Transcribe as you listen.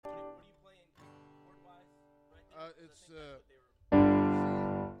It's C,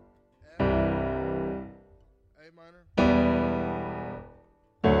 F, A minor.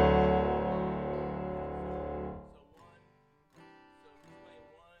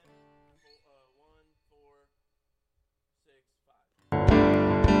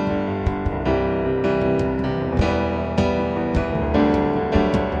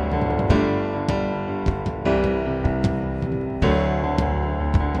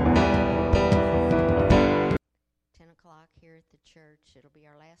 Here at the church. It'll be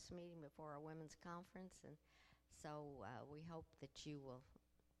our last meeting before our women's conference, and so we hope that you will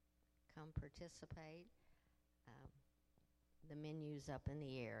come participate. Um, the menu's up in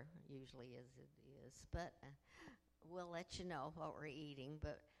the air, usually as it is, but we'll let you know what we're eating.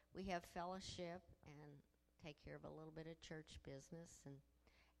 But we have fellowship and take care of a little bit of church business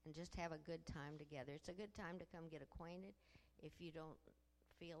and just have a good time together. It's a good time to come get acquainted. If you don't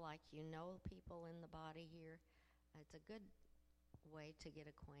feel like you know people in the body here, it's a good way to get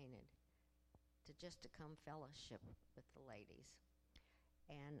acquainted, to come fellowship with the ladies.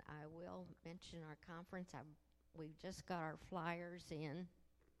 And I will mention our conference. We've just got our flyers in.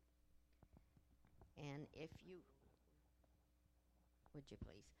 And if you, would you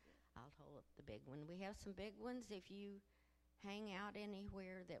please? I'll hold up the big one. We have some big ones. If you hang out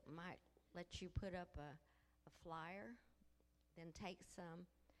anywhere that might let you put up a flyer, then take some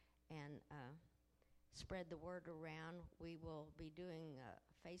and spread the word around. We will be doing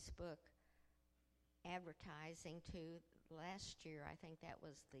Facebook advertising too. Last year, I think that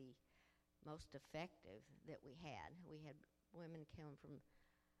was the most effective that we had. We had women come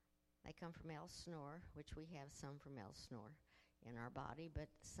from Elsinore, which we have some from Elsinore in our body, but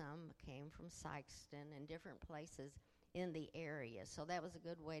some came from Sykeston and different places in the area. So that was a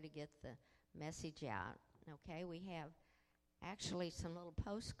good way to get the message out. Okay, we have actually some little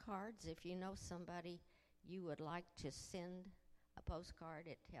postcards. If you know somebody you would like to send a postcard,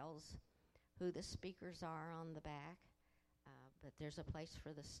 it tells who the speakers are on the back, but there's a place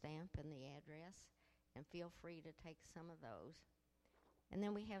for the stamp and the address, and feel free to take some of those. And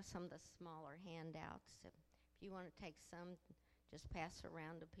then we have some of the smaller handouts. If you want to take some, just pass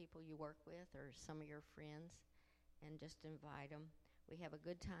around to people you work with or some of your friends and just invite them. We have a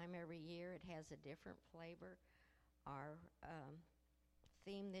good time every year. It has a different flavor. Our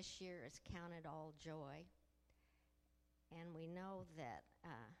theme this year is Count It All Joy. And we know that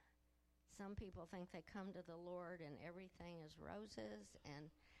some people think they come to the Lord and everything is roses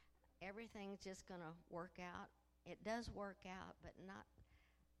and everything's just going to work out. It does work out, but not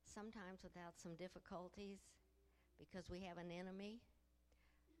sometimes without some difficulties because we have an enemy.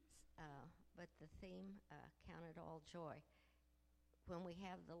 But the theme, Count It All Joy. When we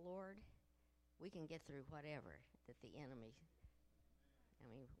have the Lord, we can get through whatever that the enemy,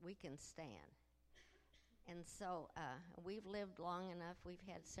 we can stand. And so we've lived long enough. We've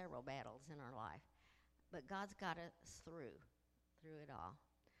had several battles in our life. But God's got us through it all.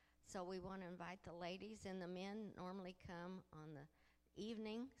 So we want to invite the ladies, and the men normally come on the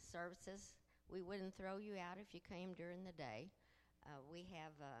evening services. We wouldn't throw you out if you came during the day. We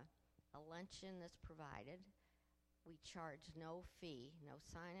have a luncheon that's provided. We charge no fee, no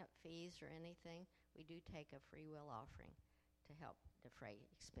sign-up fees or anything. We do take a free will offering to help defray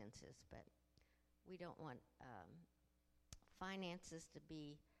expenses, but we don't want finances to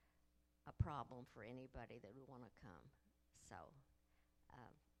be a problem for anybody that would want to come. So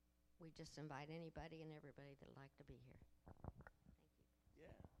we just invite anybody and everybody that would like to be here. Thank you.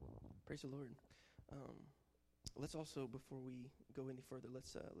 Yeah, praise the Lord. Let's also, before we go any further,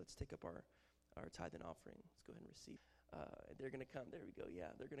 let's take up our tithe and offering. Let's go ahead and receive. They're going to come. There we go.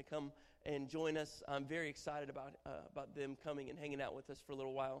 Yeah, they're going to come and join us. I'm very excited about them coming and hanging out with us for a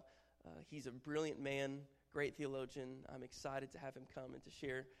little while. He's a brilliant man, great theologian. I'm excited to have him come and to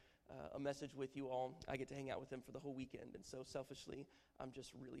share a message with you all. I get to hang out with him for the whole weekend, and so selfishly, I'm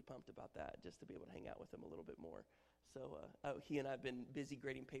just really pumped about that, just to be able to hang out with him a little bit more. So he and I have been busy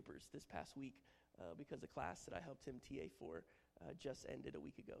grading papers this past week because the class that I helped him TA for just ended a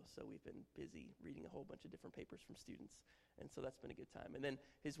week ago. So we've been busy reading a whole bunch of different papers from students, and so that's been a good time. And then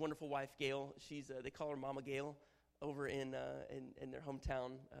his wonderful wife, Gail, she's they call her Mama Gail over in their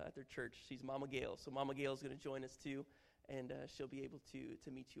hometown at their church. She's Mama Gail. So Mama Gail is going to join us too, and she'll be able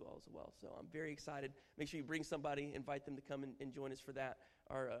to meet you all as well. So I'm very excited. Make sure you bring somebody, invite them to come and join us for that.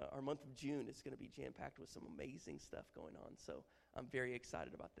 Our month of June is going to be jam-packed with some amazing stuff going on. So I'm very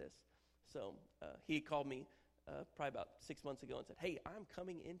excited about this. So he called me probably about 6 months ago and said, "Hey, I'm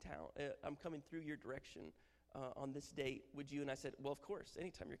coming in town. I'm coming through your direction on this date. Would you?" And I said, "Well, of course.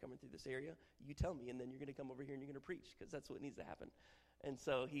 Anytime you're coming through this area, you tell me, and then you're going to come over here and you're going to preach because that's what needs to happen." And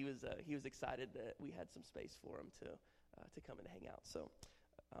so he was excited that we had some space for him to come and hang out. So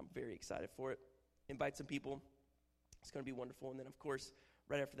I'm very excited for it. Invite some people. It's going to be wonderful. And then, of course,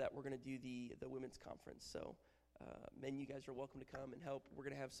 right after that, we're going to do the women's conference. So men, you guys are welcome to come and help. We're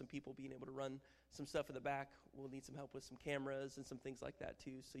going to have some people being able to run some stuff in the back. We'll need some help with some cameras and some things like that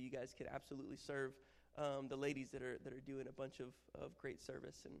too, so you guys can absolutely serve the ladies that are doing a bunch of great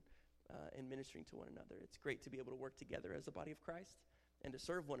service and ministering to one another. It's great to be able to work together as a body of Christ and to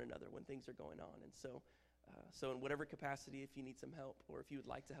serve one another when things are going on. And so in whatever capacity, if you need some help or if you would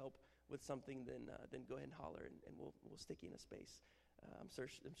like to help with something, then go ahead and holler, and we'll stick you in a space. I'm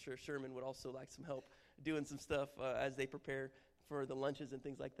sure Sherman would also like some help doing some stuff as they prepare for the lunches and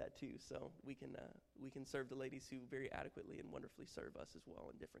things like that too. So we can serve the ladies who very adequately and wonderfully serve us as well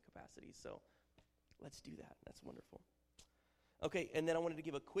in different capacities. So let's do that. That's wonderful. Okay, and then I wanted to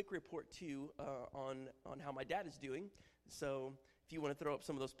give a quick report too on how my dad is doing. So if you want to throw up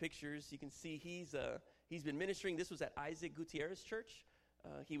some of those pictures, you can see he's been ministering. This was at Isaac Gutierrez Church.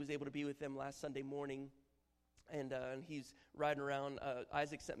 He was able to be with them last Sunday morning. And he's riding around.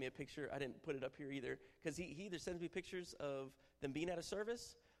 Isaac sent me a picture. I didn't put it up here either, because he either sends me pictures of them being at a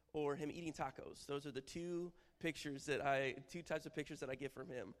service or him eating tacos. Those are the two types of pictures that I get from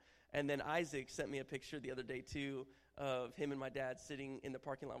him. And then Isaac sent me a picture the other day too of him and my dad sitting in the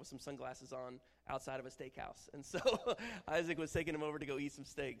parking lot with some sunglasses on outside of a steakhouse. And so Isaac was taking him over to go eat some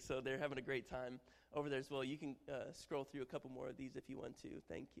steak. So they're having a great time over there as well. You can scroll through a couple more of these if you want to.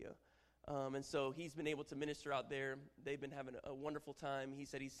 Thank you. And so he's been able to minister out there. They've been having a wonderful time. He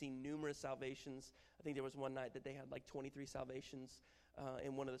said he's seen numerous salvations. I think there was one night that they had like 23 salvations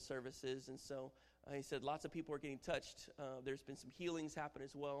in one of the services. And so he said lots of people are getting touched. There's been some healings happen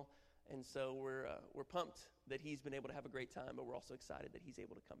as well. And so we're pumped that he's been able to have a great time, but we're also excited that he's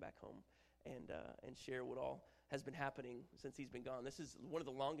able to come back home and share what all has been happening since he's been gone. This is one of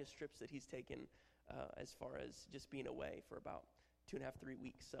the longest trips that he's taken as far as just being away for about 2.5, 3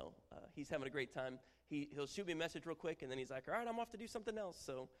 weeks. So he's having a great time. He'll shoot me a message real quick, and then he's like, all right, I'm off to do something else.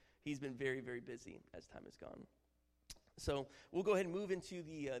 So he's been very, very busy as time has gone. So we'll go ahead and move into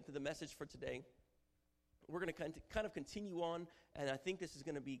the message for today. We're going to kind of continue on, and I think this is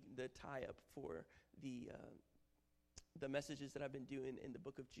going to be the tie-up for the messages that I've been doing in the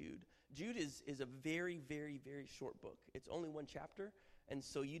book of Jude. Jude is a very, very, very short book. It's only one chapter, and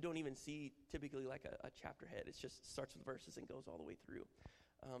so you don't even see typically like a chapter head. It just starts with verses and goes all the way through.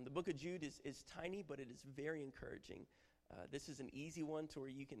 The book of Jude is tiny, but it is very encouraging. This is an easy one to where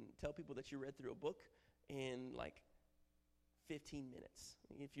you can tell people that you read through a book in like 15 minutes.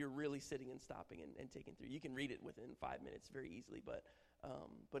 If you're really sitting and stopping and taking through, you can read it within 5 minutes very easily. But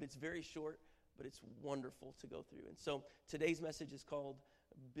it's very short, but it's wonderful to go through. And so today's message is called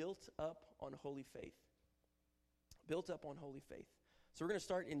Built Up on Holy Faith. Built Up on Holy Faith. So we're going to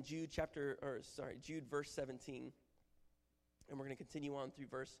start in Jude verse 17, and we're going to continue on through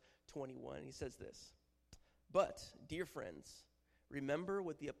verse 21. He says this: "But, dear friends, remember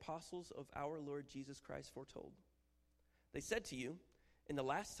what the apostles of our Lord Jesus Christ foretold. They said to you, in the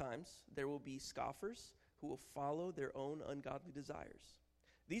last times there will be scoffers who will follow their own ungodly desires.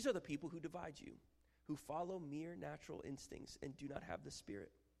 These are the people who divide you, who follow mere natural instincts and do not have the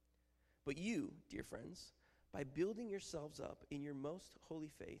Spirit. But you, dear friends, by building yourselves up in your most holy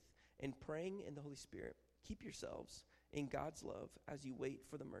faith and praying in the Holy Spirit, keep yourselves in God's love as you wait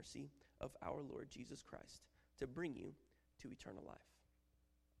for the mercy of our Lord Jesus Christ to bring you to eternal life."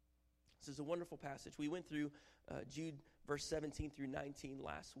 This is a wonderful passage. We went through Jude verse 17 through 19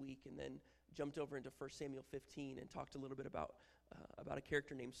 last week, and then jumped over into 1 Samuel 15 and talked a little bit about a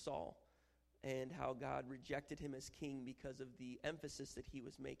character named Saul and how God rejected him as king because of the emphasis that he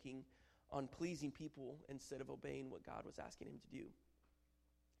was making on pleasing people instead of obeying what God was asking him to do.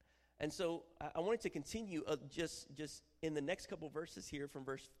 And so I wanted to continue just in the next couple verses here from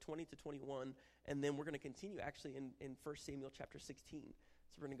verse 20 to 21, and then we're going to continue actually in 1 Samuel chapter 16.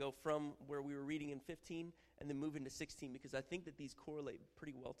 So we're going to go from where we were reading in 15 and then move into 16, because I think that these correlate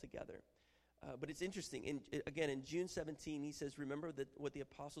pretty well together. But it's interesting. Again, in June 17, he says, remember what the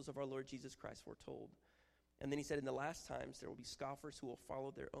apostles of our Lord Jesus Christ foretold. And then he said, in the last times, there will be scoffers who will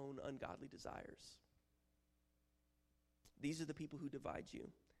follow their own ungodly desires. These are the people who divide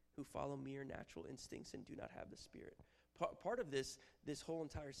you, who follow mere natural instincts and do not have the Spirit. Part of this whole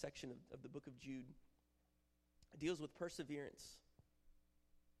entire section of the book of Jude deals with perseverance,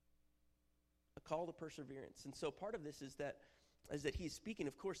 a call to perseverance. And so part of this is that he's speaking,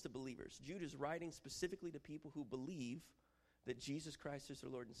 of course, to believers. Jude is writing specifically to people who believe that Jesus Christ is their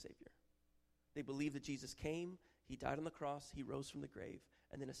Lord and Savior. They believe that Jesus came, he died on the cross, he rose from the grave,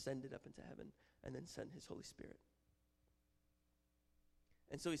 and then ascended up into heaven, and then sent his Holy Spirit.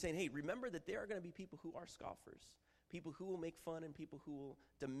 And so he's saying, hey, remember that there are going to be people who are scoffers, people who will make fun, and people who will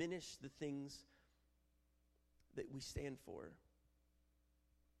diminish the things that we stand for.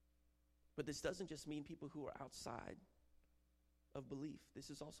 But this doesn't just mean people who are outside of belief. This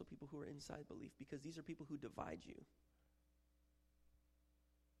is also people who are inside belief, because these are people who divide you.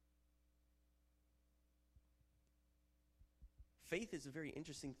 Faith is a very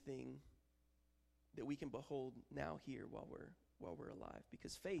interesting thing that we can behold now here while we're alive,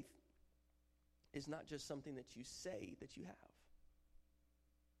 because faith is not just something that you say that you have.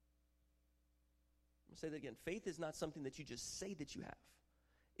 I'm going to say that again. Faith is not something that you just say that you have.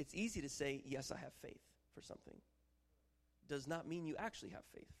 It's easy to say, yes, I have faith for something. Does not mean you actually have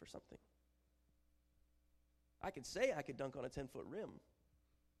faith for something. I can say I could dunk on a 10-foot rim.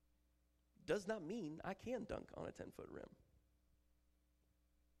 Does not mean I can dunk on a 10-foot rim.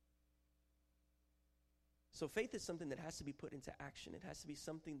 So faith is something that has to be put into action. It has to be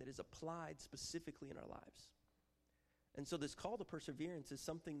something that is applied specifically in our lives. And so this call to perseverance is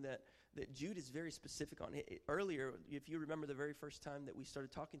something that Jude is very specific on. Earlier, if you remember the very first time that we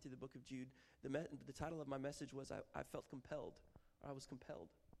started talking through the book of Jude, the title of my message was, I felt compelled, or I was compelled.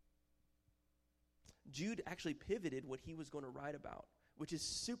 Jude actually pivoted what he was going to write about, which is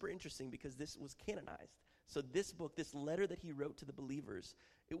super interesting because this was canonized. So this book, this letter that he wrote to the believers,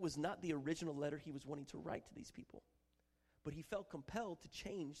 it was not the original letter he was wanting to write to these people. But he felt compelled to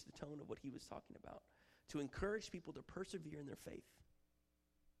change the tone of what he was talking about, to encourage people to persevere in their faith,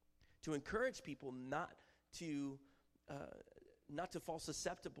 to encourage people not to fall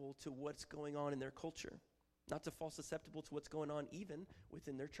susceptible to what's going on in their culture, not to fall susceptible to what's going on even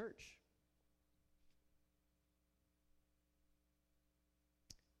within their church.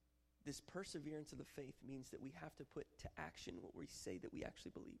 This perseverance of the faith means that we have to put to action what we say that we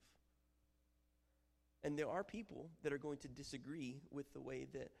actually believe. And there are people that are going to disagree with the way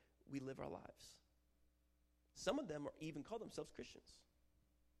that we live our lives. Some of them even call themselves Christians.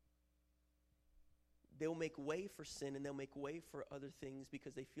 They'll make way for sin and they'll make way for other things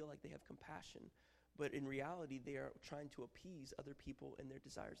because they feel like they have compassion. But in reality, they are trying to appease other people and their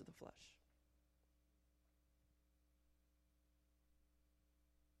desires of the flesh.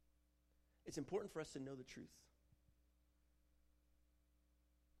 It's important for us to know the truth.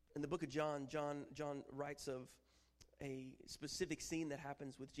 In the book of John writes of a specific scene that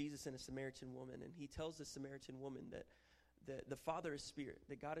happens with Jesus and a Samaritan woman, and he tells the Samaritan woman that the Father is spirit,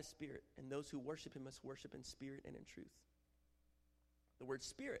 that God is spirit, and those who worship him must worship in spirit and in truth. The word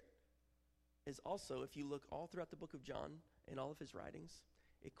spirit is also, if you look all throughout the book of John and all of his writings,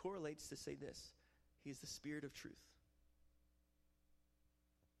 it correlates to say this: he is the spirit of truth.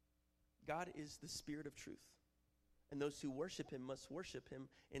 God is the spirit of truth, and those who worship him must worship him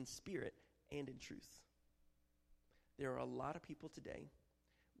in spirit and in truth. There are a lot of people today,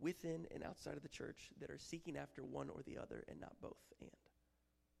 within and outside of the church, that are seeking after one or the other and not both and.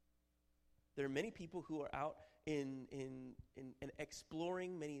 There are many people who are out in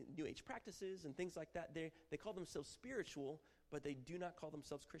exploring many New Age practices and things like that. They call themselves spiritual, but they do not call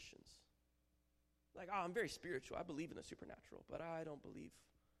themselves Christians. Like, I'm very spiritual. I believe in the supernatural, but I don't believe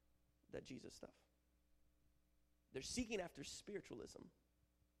that Jesus stuff. They're seeking after spiritualism.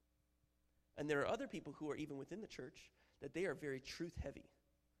 And there are other people who are even within the church that they are very truth heavy.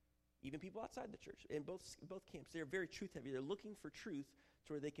 Even people outside the church, in both camps, they're very truth heavy. They're looking for truth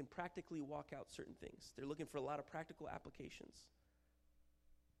to where they can practically walk out certain things. They're looking for a lot of practical applications.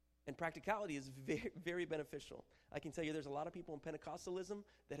 And practicality is very, very beneficial. I can tell you there's a lot of people in Pentecostalism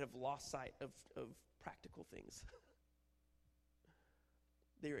that have lost sight of practical things.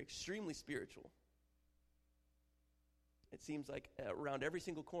 They are extremely spiritual. It seems like around every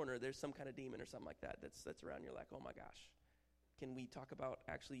single corner there's some kind of demon or something like that that's around. You're like, oh my gosh. Can we talk about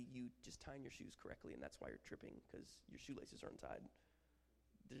actually you just tying your shoes correctly and that's why you're tripping because your shoelaces aren't tied?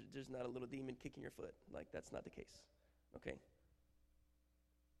 There's not a little demon kicking your foot. Like, that's not the case. Okay?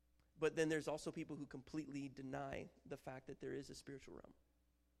 But then there's also people who completely deny the fact that there is a spiritual realm.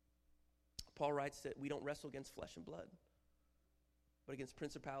 Paul writes that we don't wrestle against flesh and blood, but against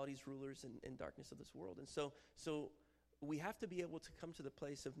principalities, rulers, and darkness of this world. And so we have to be able to come to the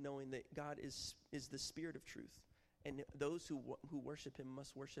place of knowing that God is the spirit of truth. And those who worship him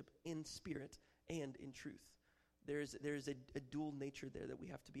must worship in spirit and in truth. There's a dual nature there that we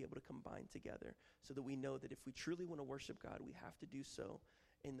have to be able to combine together so that we know that if we truly want to worship God, we have to do so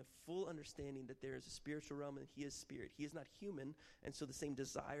in the full understanding that there is a spiritual realm and he is spirit. He is not human, and so the same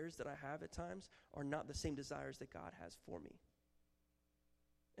desires that I have at times are not the same desires that God has for me.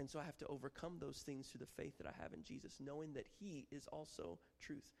 And so I have to overcome those things through the faith that I have in Jesus, knowing that he is also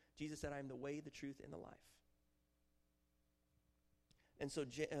truth. Jesus said, I am the way, the truth, and the life. And so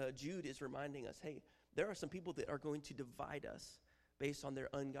Jude is reminding us, hey, there are some people that are going to divide us based on their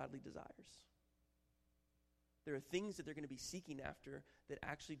ungodly desires. There are things that they're going to be seeking after that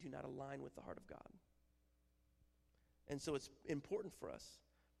actually do not align with the heart of God. And so it's important for us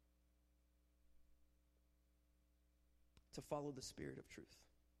to follow the spirit of truth.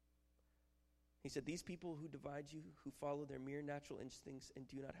 He said, these people who divide you, who follow their mere natural instincts and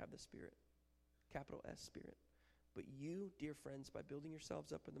do not have the spirit, capital S, spirit. But you, dear friends, by building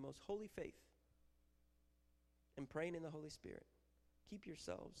yourselves up in the most holy faith and praying in the Holy Spirit, keep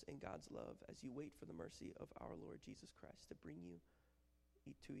yourselves in God's love as you wait for the mercy of our Lord Jesus Christ to bring you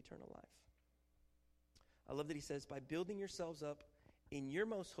to eternal life. I love that he says, by building yourselves up in your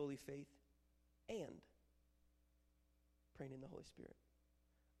most holy faith and praying in the Holy Spirit.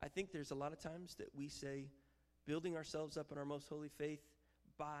 I think there's a lot of times that we say building ourselves up in our most holy faith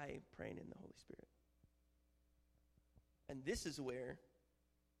by praying in the Holy Spirit. And this is where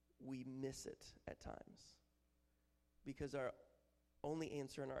we miss it at times. Because our only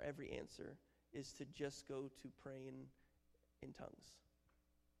answer and our every answer is to just go to praying in tongues.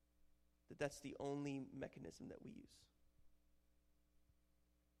 That's the only mechanism that we use.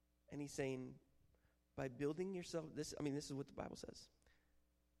 And he's saying, by building yourself, this is what the Bible says.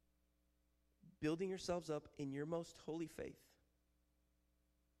 Building yourselves up in your most holy faith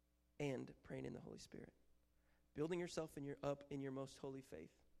and praying in the Holy Spirit. Building yourself up in your most holy faith.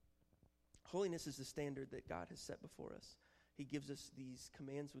 Holiness is the standard that God has set before us. He gives us these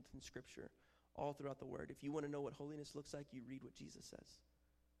commands within Scripture all throughout the Word. If you want to know what holiness looks like, you read what Jesus says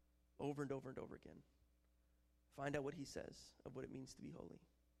over and over and over again. Find out what he says of what it means to be holy.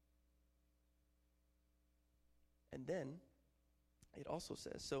 And then it also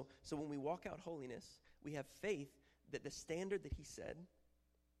says, so when we walk out holiness, we have faith that the standard that he said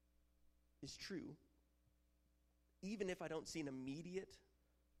is true, even if I don't see an immediate,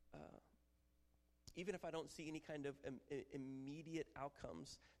 even if I don't see any kind of immediate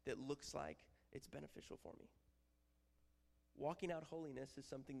outcomes that looks like it's beneficial for me. Walking out holiness is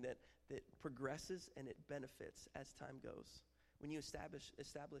something that progresses and it benefits as time goes. When you establish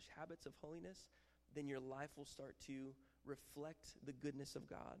habits of holiness, then your life will start to reflect the goodness of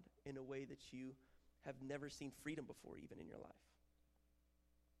God in a way that you have never seen freedom before, even in your life.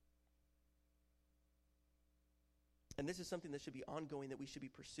 And this is something that should be ongoing, that we should be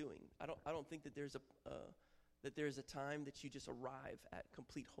pursuing. I don't think that there's a time that you just arrive at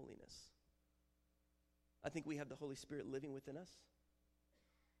complete holiness. I think we have the Holy Spirit living within us,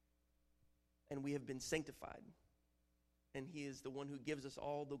 and we have been sanctified. And he is the one who gives us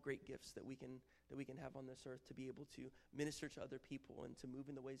all the great gifts that we can have on this earth to be able to minister to other people and to move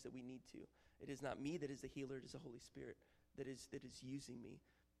in the ways that we need to. It is not me that is the healer, it is the Holy Spirit that is using me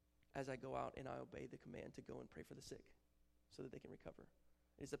as I go out and I obey the command to go and pray for the sick so that they can recover.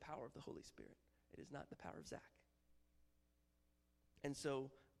 It is the power of the Holy Spirit. It is not the power of Zach. And so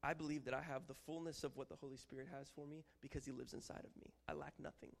I believe that I have the fullness of what the Holy Spirit has for me because he lives inside of me. I lack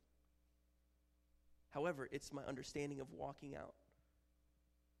nothing. However, it's my understanding of walking out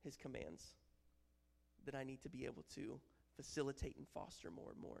his commands that I need to be able to facilitate and foster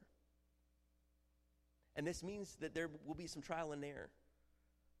more and more. And this means that there will be some trial and error.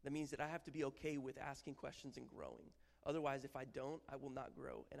 That means that I have to be okay with asking questions and growing. Otherwise, if I don't, I will not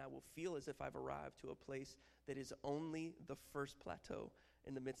grow. And I will feel as if I've arrived to a place that is only the first plateau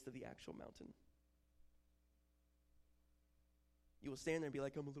in the midst of the actual mountain. You will stand there and be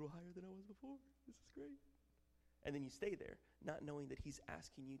like, I'm a little higher than I was before. This is great. And then you stay there, not knowing that he's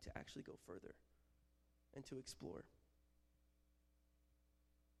asking you to actually go further and to explore.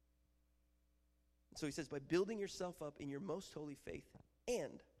 So he says, by building yourself up in your most holy faith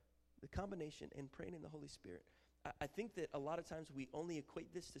and the combination and praying in the Holy Spirit. I think that a lot of times we only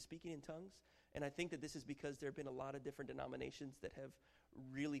equate this to speaking in tongues, and I think that this is because there have been a lot of different denominations that have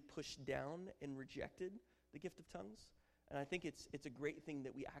really pushed down and rejected the gift of tongues. And I think it's a great thing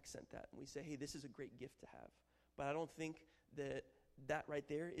that we accent that, and we say, hey, this is a great gift to have. But I don't think that right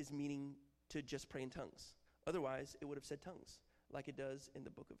there is meaning to just pray in tongues. Otherwise, it would have said tongues, like it does in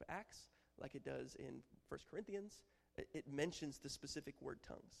the book of Acts, like it does in 1 Corinthians. It mentions the specific word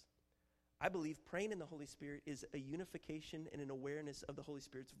tongues. I believe praying in the Holy Spirit is a unification and an awareness of the Holy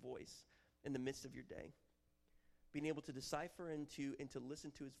Spirit's voice in the midst of your day. Being able to decipher and to listen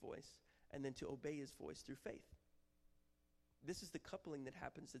to his voice and then to obey his voice through faith. This is the coupling that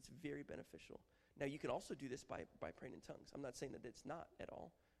happens that's very beneficial. Now, you can also do this by praying in tongues. I'm not saying that it's not at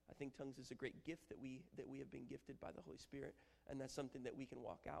all. I think tongues is a great gift that we have been gifted by the Holy Spirit, and that's something that we can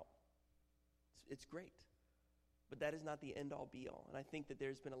walk out. It's great. But that is not the end-all, be-all. And I think that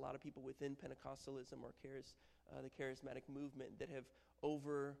there's been a lot of people within Pentecostalism or the charismatic movement that have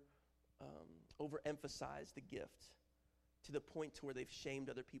overemphasize the gift to the point to where they've shamed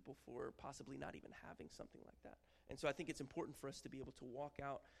other people for possibly not even having something like that. And so I think it's important for us to be able to walk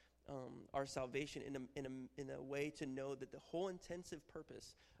out our salvation in a way to know that the whole intensive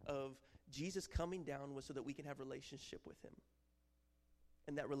purpose of Jesus coming down was so that we can have relationship with him.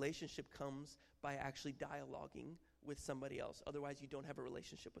 And that relationship comes by actually dialoguing with somebody else. Otherwise, you don't have a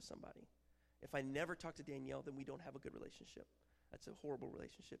relationship with somebody. If I never talk to Danielle, then we don't have a good relationship. That's a horrible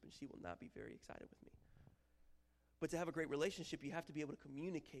relationship, and she will not be very excited with me. But to have a great relationship, you have to be able to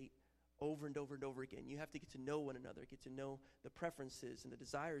communicate over and over and over again. You have to get to know one another, get to know the preferences and the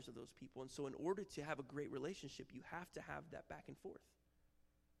desires of those people. And so in order to have a great relationship, you have to have that back and forth.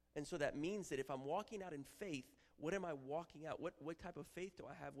 And so that means that if I'm walking out in faith, what am I walking out? What type of faith do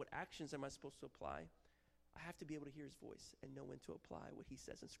I have? What actions am I supposed to apply? I have to be able to hear his voice and know when to apply what he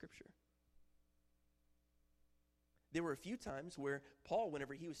says in Scripture. There were a few times where Paul,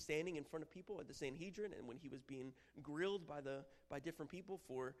 whenever he was standing in front of people at the Sanhedrin and when he was being grilled by different people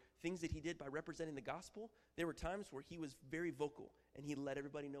for things that he did by representing the gospel, there were times where he was very vocal and he let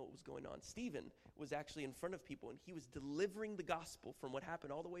everybody know what was going on. Stephen was actually in front of people and he was delivering the gospel from what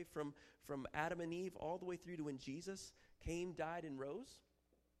happened all the way from Adam and Eve all the way through to when Jesus came, died, and rose.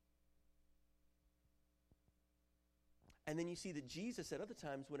 And then you see that Jesus, at other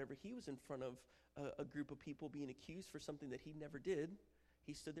times, whenever he was in front of a group of people being accused for something that he never did,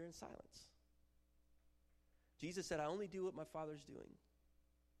 he stood there in silence. Jesus said, I only do what my Father's doing.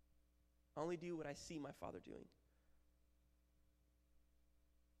 I only do what I see my Father doing.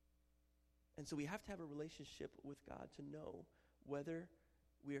 And so we have to have a relationship with God to know whether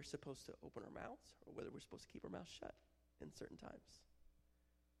we are supposed to open our mouths or whether we're supposed to keep our mouths shut in certain times.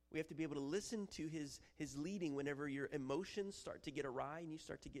 We have to be able to listen to his leading whenever your emotions start to get awry and you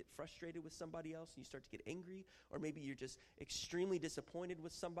start to get frustrated with somebody else and you start to get angry, or maybe you're just extremely disappointed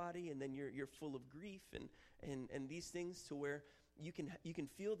with somebody and then you're full of grief and these things, to where you can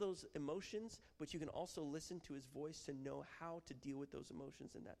feel those emotions, but you can also listen to his voice to know how to deal with those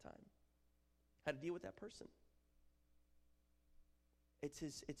emotions in that time, how to deal with that person. It's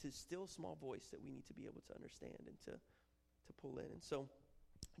his still small voice that we need to be able to understand and to pull in. And so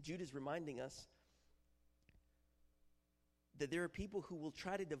Jude is reminding us that there are people who will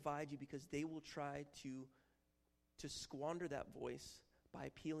try to divide you because they will try to squander that voice by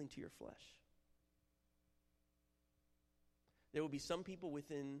appealing to your flesh. There will be some people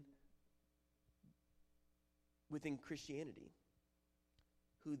within Christianity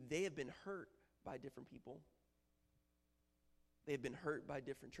who they have been hurt by different people. They have been hurt by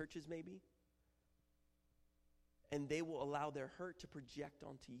different churches maybe. And they will allow their hurt to project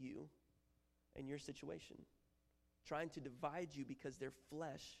onto you and your situation, trying to divide you because their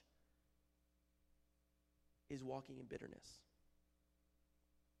flesh is walking in bitterness.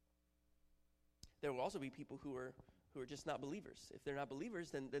 There will also be people who are just not believers. If they're not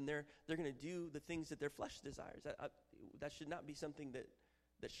believers, then they're going to do the things that their flesh desires. That should not be something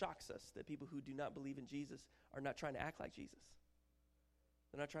that shocks us, that people who do not believe in Jesus are not trying to act like Jesus.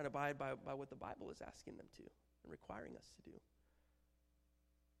 They're not trying to abide by what the Bible is asking them to and requiring us to do.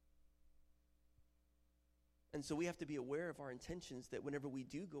 And so we have to be aware of our intentions, that whenever we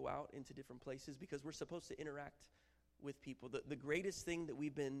do go out into different places, because we're supposed to interact with people, the greatest thing that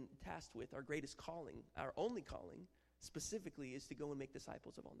we've been tasked with, our greatest calling, our only calling specifically, is to go and make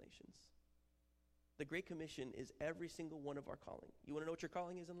disciples of all nations. The Great Commission is every single one of our calling. You want to know what your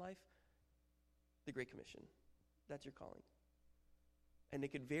calling is in life? The Great Commission. That's your calling. And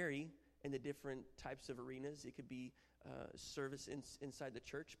it could vary in the different types of arenas. It could be service inside the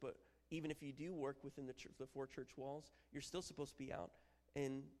church, but even if you do work within the 4 church walls, you're still supposed to be out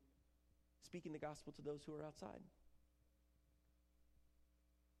and speaking the gospel to those who are outside.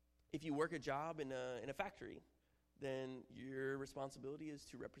 If you work a job in a factory, then your responsibility is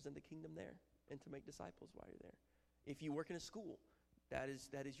to represent the kingdom there and to make disciples while you're there. If you work in a school, that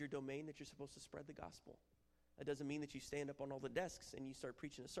is your domain, that you're supposed to spread the gospel. That doesn't mean that you stand up on all the desks and you start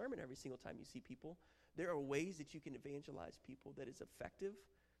preaching a sermon every single time you see people. There are ways that you can evangelize people that is effective,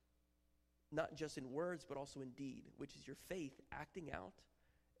 not just in words, but also in deed, which is your faith acting out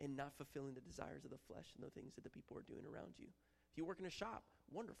and not fulfilling the desires of the flesh and the things that the people are doing around you. If you work in a shop,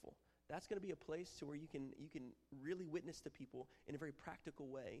 wonderful. That's going to be a place to where you can really witness to people in a very practical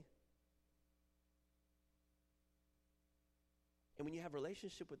way. And when you have a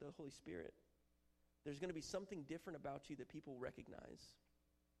relationship with the Holy Spirit, there's going to be something different about you that people recognize.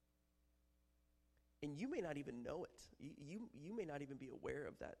 And you may not even know it. You may not even be aware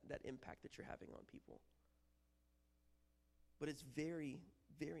of that impact that you're having on people. But it's very,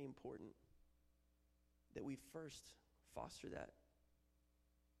 very important that we first foster that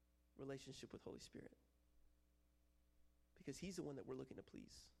relationship with Holy Spirit. Because he's the one that we're looking to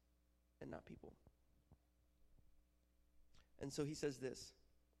please and not people. And so he says this.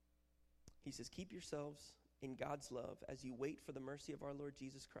 He says, keep yourselves in God's love as you wait for the mercy of our Lord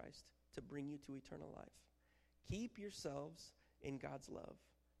Jesus Christ to bring you to eternal life. Keep yourselves in God's love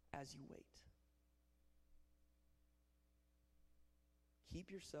as you wait. Keep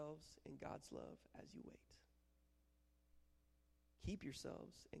yourselves in God's love as you wait. Keep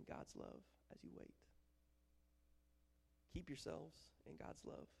yourselves in God's love as you wait. Keep yourselves in God's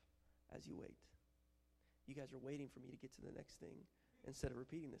love as you wait. You guys are waiting for me to get to the next thing instead of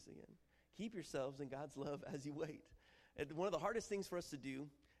repeating this again. Keep yourselves in God's love as you wait. And one of the hardest things for us to do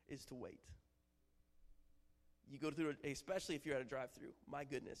is to wait. You go through it, especially if you're at a drive-thru. My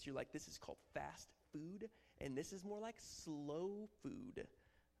goodness, you're like, this is called fast food, and this is more like slow food.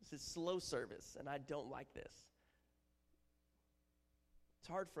 This is slow service, and I don't like this. It's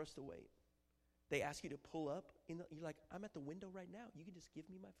hard for us to wait. They ask you to pull up. You're like, I'm at the window right now. You can just give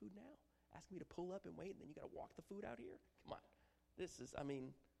me my food now. Ask me to pull up and wait, and then you got to walk the food out here? Come on. This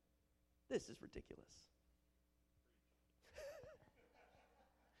is ridiculous.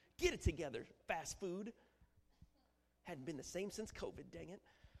 Get it together, fast food. Hadn't been the same since COVID, dang it.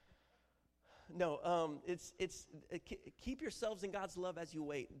 No, keep yourselves in God's love as you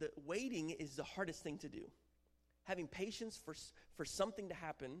wait. The waiting is the hardest thing to do. Having patience for something to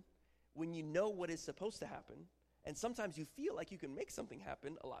happen when you know what is supposed to happen, and sometimes you feel like you can make something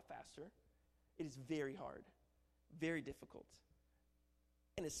happen a lot faster. It is very hard, very difficult.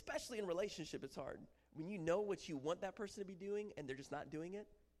 And especially in relationship, it's hard. When you know what you want that person to be doing and they're just not doing it,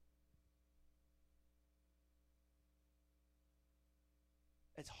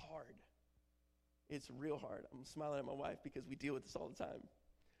 it's hard. It's real hard. I'm smiling at my wife because we deal with this all the time.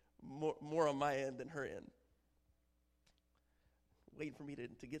 More on my end than her end. Waiting for me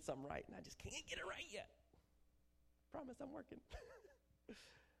to get something right, and I just can't get it right yet. Promise I'm working.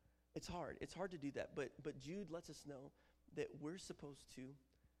 It's hard. It's hard to do that. But Jude lets us know that we're supposed to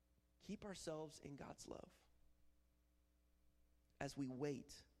keep ourselves in God's love as we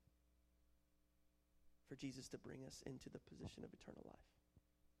wait for Jesus to bring us into the position of eternal life.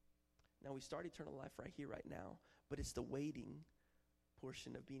 Now, we start eternal life right here, right now, but it's the waiting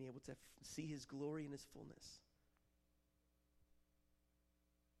portion of being able to see his glory in his fullness.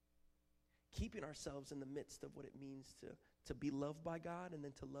 Keeping ourselves in the midst of what it means to be loved by God and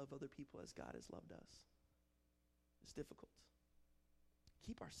then to love other people as God has loved us. It's difficult.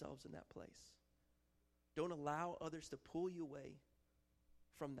 Keep ourselves in that place. Don't allow others to pull you away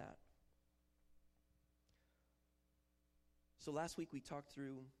from that. So last week we talked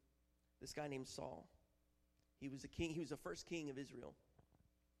through this guy named Saul. He was a king. He was the first king of Israel.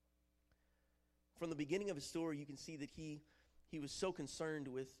 From the beginning of his story, you can see that he was so concerned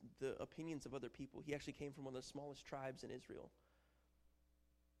with the opinions of other people. He actually came from one of the smallest tribes in Israel.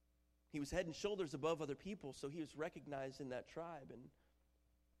 He was head and shoulders above other people, so he was recognized in that tribe. And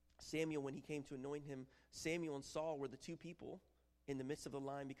Samuel, when he came to anoint him, Samuel and Saul were the two people in the midst of the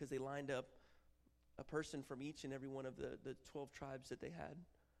line because they lined up a person from each and every one of the 12 tribes that they had.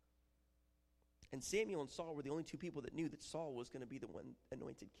 And Samuel and Saul were the only two people that knew that Saul was going to be the one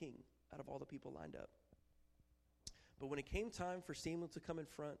anointed king out of all the people lined up. But when it came time for Samuel to come in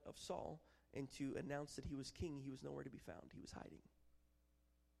front of Saul and to announce that he was king, he was nowhere to be found. He was hiding.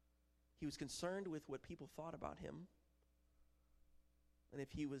 He was concerned with what people thought about him and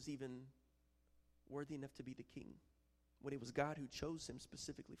if he was even worthy enough to be the king, when it was God who chose him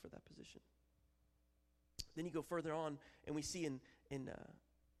specifically for that position. Then you go further on, and we see in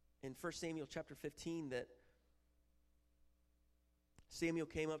 1 Samuel chapter 15 that Samuel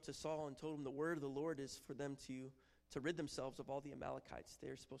came up to Saul and told him the word of the Lord is for them to rid themselves of all the Amalekites.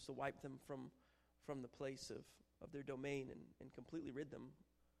 They're supposed to wipe them from the place of their domain and completely rid them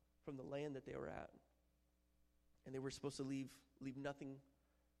from the land that they were at. And they were supposed to leave nothing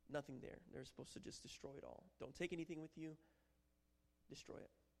there. They're supposed to just destroy it all. Don't take anything with you. Destroy it.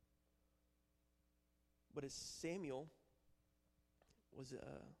 But as Samuel was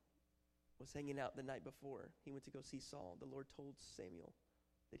hanging out the night before, he went to go see Saul. The Lord told Samuel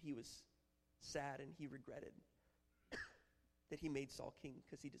that he was sad and he regretted that he made Saul king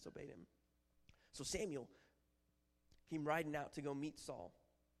because he disobeyed him. So Samuel came riding out to go meet Saul.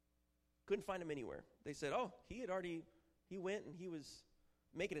 Couldn't find him anywhere. They said, he went and he was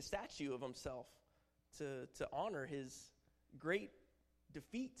making a statue of himself to honor his great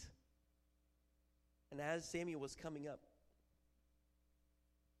defeat. And as Samuel was coming up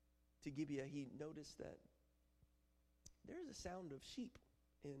to Gibeah, he noticed that there is a sound of sheep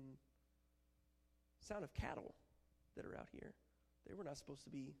and sound of cattle that are out here. They were not supposed to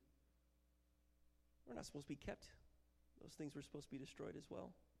be We're not supposed to be kept. Those things were supposed to be destroyed as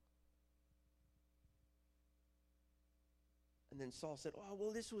well. And then Saul said, oh,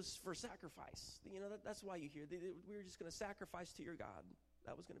 well, this was for sacrifice. That's why you're here. We were just going to sacrifice to your God.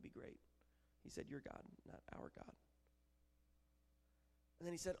 That was going to be great. He said, your God, not our God. And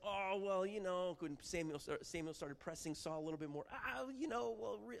then he said, oh, well, when Samuel started pressing Saul a little bit more,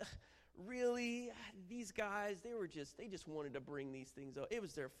 really, these guys, they just wanted to bring these things up. It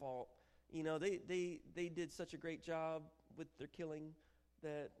was their fault. They did such a great job with their killing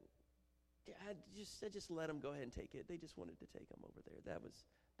that I just let them go ahead and take it. They just wanted to take them over there.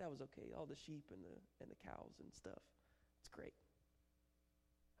 That was okay. All the sheep and the cows and stuff. It's great.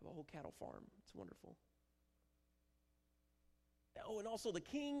 I have a whole cattle farm. It's wonderful. Oh, and also the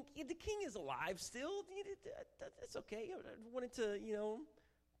king is alive still. That's okay. I wanted to,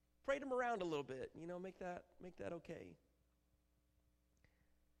 parade him around a little bit, make that okay.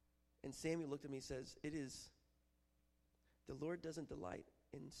 And Samuel looked at me and says, the Lord doesn't delight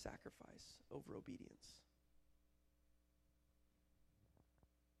in sacrifice over obedience.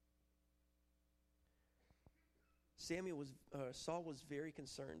 Saul was very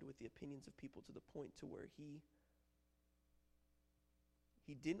concerned with the opinions of people to the point to where he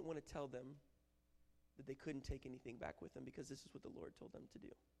didn't want to tell them that they couldn't take anything back with them because this is what the Lord told them to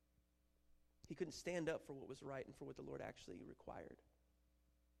do. He couldn't stand up for what was right and for what the Lord actually required.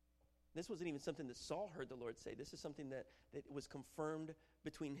 This wasn't even something that Saul heard the Lord say. This is something that was confirmed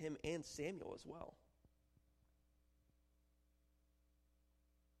between him and Samuel as well.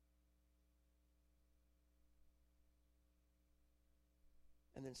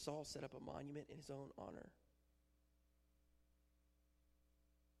 And then Saul set up a monument in his own honor.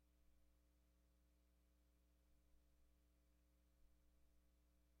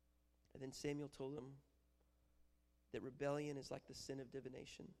 And then Samuel told him that rebellion is like the sin of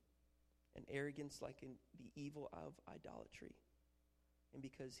divination, and arrogance like in the evil of idolatry. And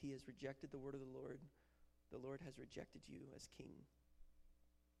because he has rejected the word of the Lord has rejected you as king.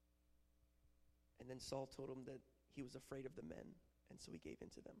 And then Saul told him that he was afraid of the men, and so he gave in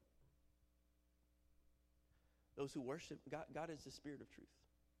to them. Those who worship, God is the spirit of truth.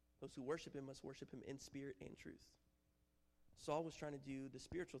 Those who worship him must worship him in spirit and truth. Saul was trying to do the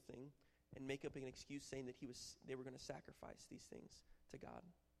spiritual thing and make up an excuse saying that they were going to sacrifice these things to God.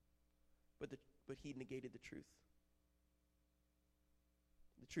 But he negated the truth.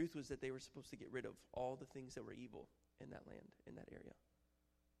 The truth was that they were supposed to get rid of all the things that were evil in that land, in that area.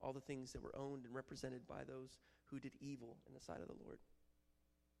 All the things that were owned and represented by those who did evil in the sight of the Lord.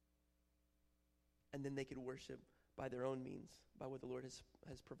 And then they could worship by their own means, by what the Lord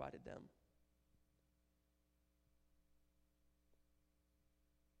has provided them.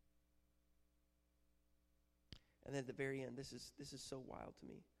 And then at the very end, this is so wild to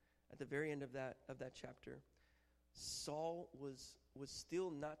me. At the very end of that chapter, Saul was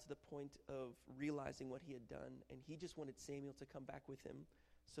still not to the point of realizing what he had done, and he just wanted Samuel to come back with him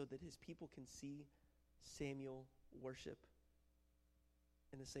so that his people can see Samuel worship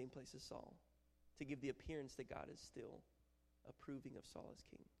in the same place as Saul, to give the appearance that God is still approving of Saul as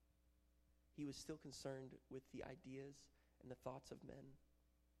king. He was still concerned with the ideas and the thoughts of men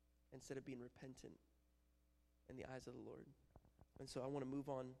instead of being repentant in the eyes of the Lord. And so I want to move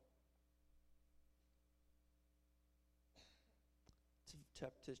on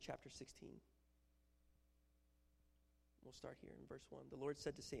to chapter 16. We'll start here in verse 1. The Lord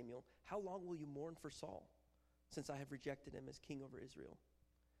said to Samuel, "How long will you mourn for Saul, since I have rejected him as king over Israel?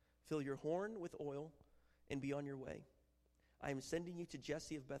 Fill your horn with oil and be on your way. I am sending you to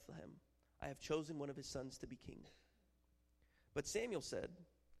Jesse of Bethlehem. I have chosen one of his sons to be king." But Samuel said,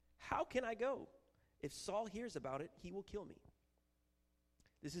 "How can I go? If Saul hears about it, he will kill me."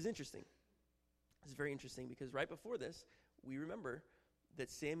 This is interesting. This is very interesting because right before this, we remember that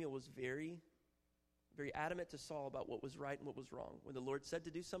Samuel was very, very adamant to Saul about what was right and what was wrong. When the Lord said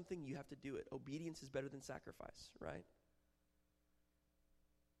to do something, you have to do it. Obedience is better than sacrifice, right?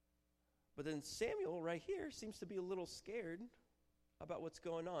 But then Samuel right here seems to be a little scared about what's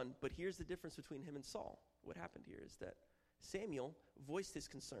going on. But here's the difference between him and Saul. What happened here is that Samuel voiced his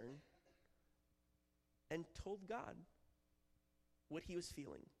concern and told God what he was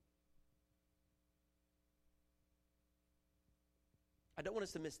feeling. I don't want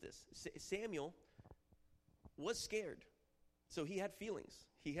us to miss this. Samuel was scared. So he had feelings.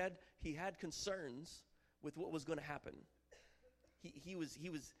 He had concerns with what was going to happen. He was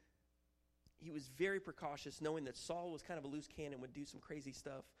very precautious, knowing that Saul was kind of a loose cannon, would do some crazy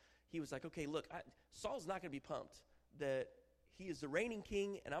stuff. He was like, okay, look, Saul's not going to be pumped that he is the reigning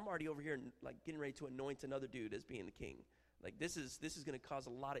king, and I'm already over here like getting ready to anoint another dude as being the king. Like this is going to cause a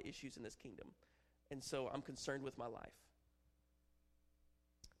lot of issues in this kingdom. and so I'm concerned with my life.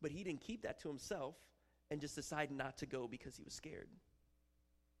 But he didn't keep that to himself and just decide not to go because he was scared.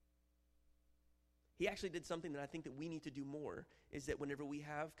 He actually did something that I think that we need to do more, is that whenever we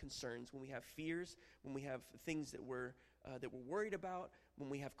have concerns, when we have fears, when we have things that we're worried about, when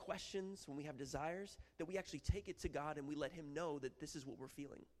we have questions, when we have desires, that we actually take it to God and we let him know that this is what we're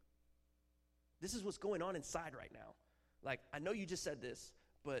feeling. This is what's going on inside right now. Like, I know you just said this,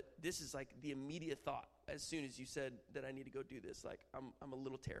 but this is like the immediate thought as soon as you said that I need to go do this. Like, I'm a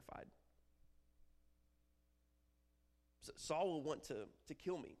little terrified. So Saul will want to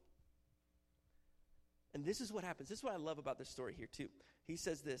kill me. And this is what happens. This is what I love about this story here too. He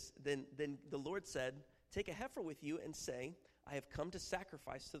says this, then the Lord said, take a heifer with you and say, I have come to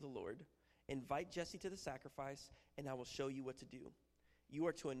sacrifice to the Lord. Invite Jesse to the sacrifice, and I will show you what to do. You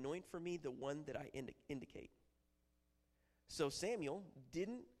are to anoint for me the one that I indicate. So Samuel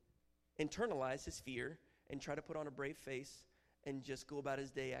didn't internalize his fear and try to put on a brave face and just go about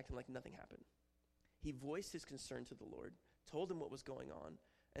his day acting like nothing happened. He voiced his concern to the Lord, told him what was going on,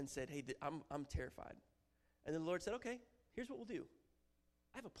 and said, hey, I'm terrified. And then the Lord said, okay, here's what we'll do.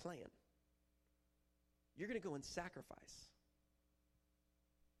 I have a plan. You're going to go and sacrifice.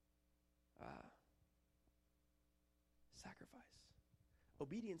 Sacrifice.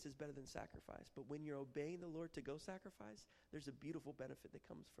 Obedience is better than sacrifice, but when you're obeying the Lord to go sacrifice, there's a beautiful benefit that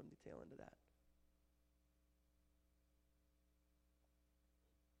comes from the tail end of that.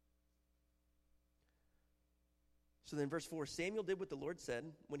 So then verse 4, Samuel did what the Lord said.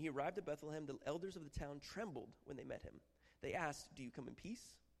 When he arrived at Bethlehem, the elders of the town trembled when they met him. They asked, do you come in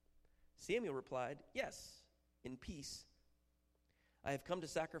peace? Samuel replied, yes, in peace. I have come to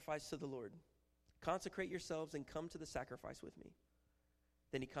sacrifice to the Lord. Consecrate yourselves and come to the sacrifice with me.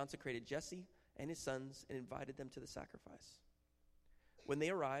 Then he consecrated Jesse and his sons and invited them to the sacrifice. When they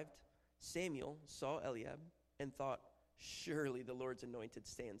arrived, Samuel saw Eliab and thought, surely the Lord's anointed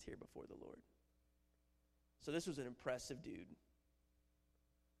stands here before the Lord. So this was an impressive dude.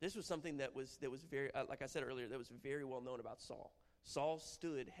 This was something that was very, like I said earlier, that was very well known about Saul. Saul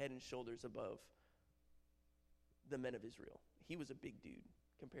stood head and shoulders above the men of Israel. He was a big dude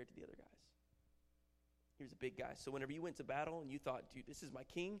compared to the other guys. He was a big guy. So whenever you went to battle and you thought, dude, this is my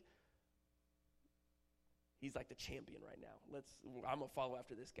king, he's like the champion right now. I'm going to follow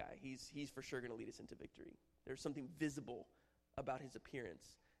after this guy. He's for sure going to lead us into victory. There's something visible about his appearance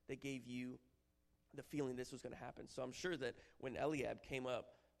that gave you the feeling this was going to happen. So I'm sure that when Eliab came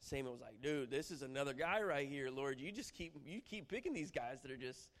up, Samuel was like, dude, this is another guy right here, Lord. You keep picking these guys that are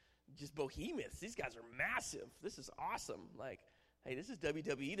just behemoths. These guys are massive. This is awesome. Like, hey, this is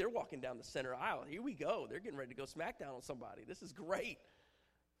WWE. They're walking down the center aisle. Here we go. They're getting ready to go smackdown on somebody. This is great.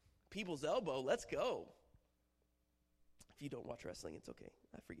 People's elbow. Let's go. If you don't watch wrestling, it's okay.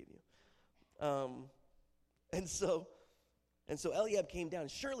 I forgive you. And so Eliab came down.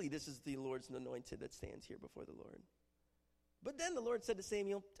 Surely this is the Lord's anointed that stands here before the Lord. But then the Lord said to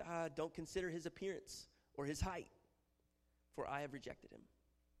Samuel, don't consider his appearance or his height, for I have rejected him.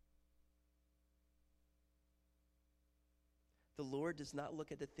 The Lord does not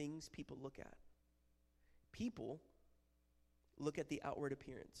look at the things people look at. People look at the outward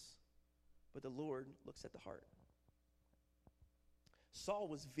appearance, but the Lord looks at the heart. Saul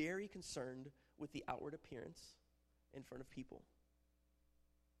was very concerned with the outward appearance in front of people.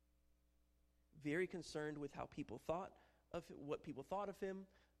 Very concerned with how people thought of what people thought of him,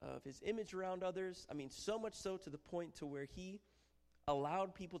 of his image around others. I mean, so much so to the point to where he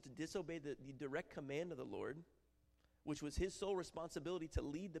allowed people to disobey the direct command of the Lord, which was his sole responsibility to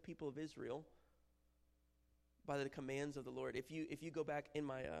lead the people of Israel by the commands of the Lord. If you go back in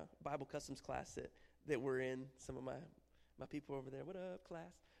my Bible customs class that we're in, some of my people over there, what up,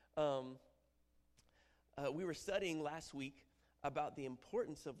 class? We were studying last week about the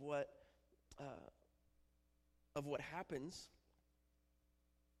importance of what happens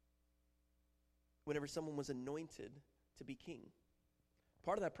whenever someone was anointed to be king.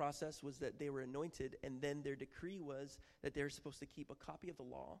 Part of that process was that they were anointed, and then their decree was that they're supposed to keep a copy of the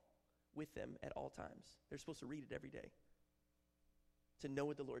law with them at all times. They're supposed to read it every day to know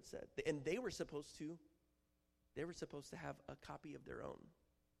what the Lord said. And they were supposed to have a copy of their own.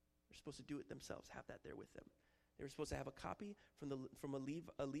 They're supposed to do it themselves, have that there with them. They were supposed to have a copy from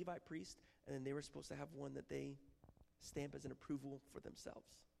a Levite priest, and then they were supposed to have one that they stamp as an approval for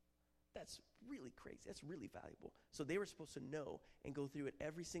themselves. That's really crazy. That's really valuable. So they were supposed to know and go through it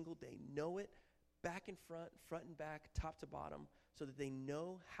every single day, know it back and front and back, top to bottom, so that they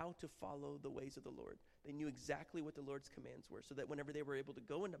know how to follow the ways of the Lord. They knew exactly what the Lord's commands were, so that whenever they were able to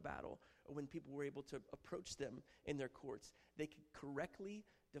go into battle, or when people were able to approach them in their courts, they could correctly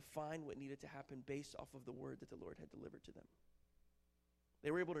define what needed to happen based off of the word that the Lord had delivered to them.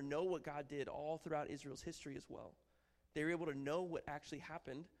 They were able to know what God did all throughout Israel's history as well. They were able to know what actually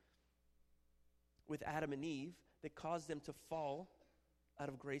happened with Adam and Eve that caused them to fall out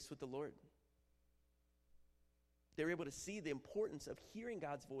of grace with the Lord. They were able to see the importance of hearing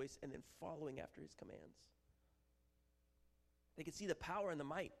God's voice and then following after his commands. They could see the power and the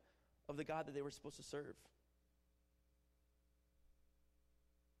might of the God that they were supposed to serve.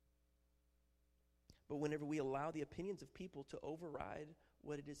 But whenever we allow the opinions of people to override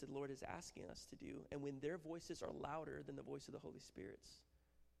what it is that the Lord is asking us to do, and when their voices are louder than the voice of the Holy Spirit's,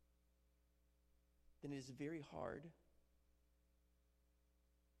 then it is very hard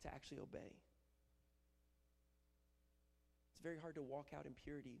to actually obey. It's very hard to walk out in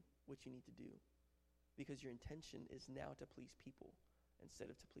purity what you need to do, because your intention is now to please people instead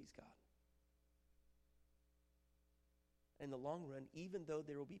of to please God. In the long run, even though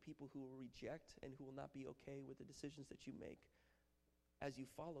there will be people who will reject and who will not be okay with the decisions that you make, as you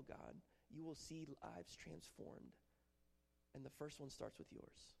follow God, you will see lives transformed. And the first one starts with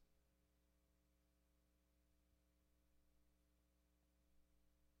yours.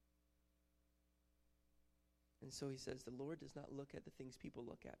 And so he says, the Lord does not look at the things people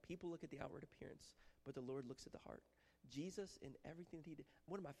look at. People look at the outward appearance, but the Lord looks at the heart. Jesus, in everything that he did,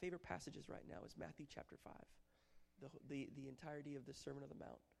 one of my favorite passages right now is Matthew chapter 5, the entirety of the Sermon on the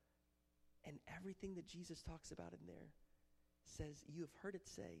Mount. And everything that Jesus talks about in there says, you have heard it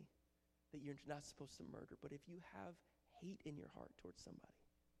say that you're not supposed to murder, but if you have hate in your heart towards somebody,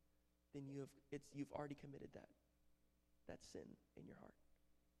 then you've already committed that sin in your heart.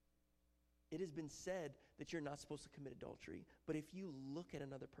 It has been said that you're not supposed to commit adultery, but if you look at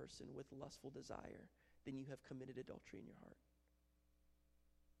another person with lustful desire, then you have committed adultery in your heart.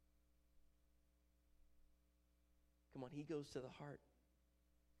 Come on, he goes to the heart.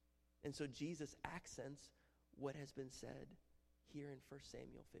 And so Jesus accents what has been said here in 1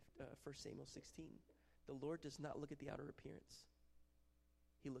 Samuel 16. The Lord does not look at the outer appearance.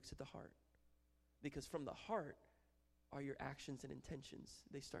 He looks at the heart. Because from the heart are your actions and intentions.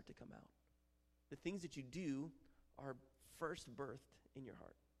 They start to come out. The things that you do are first birthed in your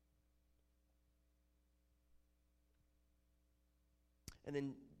heart. And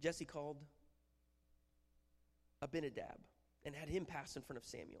then Jesse called Abinadab and had him pass in front of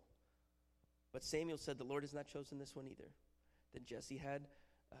Samuel. But Samuel said, the Lord has not chosen this one either. Then Jesse had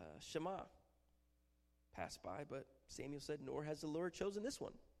Shammah pass by, but Samuel said, nor has the Lord chosen this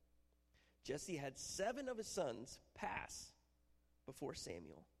one. Jesse had 7 of his sons pass before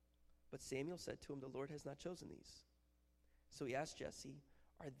Samuel. But Samuel said to him, the Lord has not chosen these. So he asked Jesse,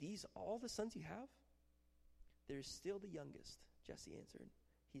 are these all the sons you have? There is still the youngest, Jesse answered.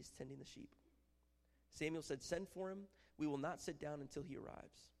 He is tending the sheep. Samuel said, send for him. We will not sit down until he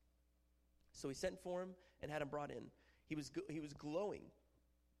arrives. So he sent for him and had him brought in. He was glowing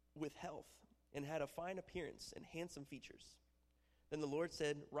with health and had a fine appearance and handsome features. Then the Lord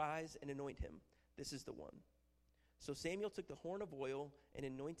said, rise and anoint him. This is the one. So Samuel took the horn of oil and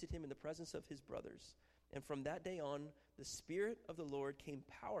anointed him in the presence of his brothers. And from that day on, the Spirit of the Lord came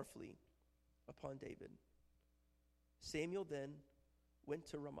powerfully upon David. Samuel then went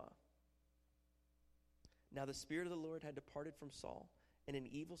to Ramah. Now the Spirit of the Lord had departed from Saul, and an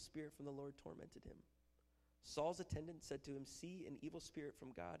evil spirit from the Lord tormented him. Saul's attendant said to him, see, an evil spirit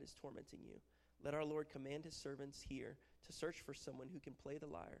from God is tormenting you. Let our Lord command his servants here to search for someone who can play the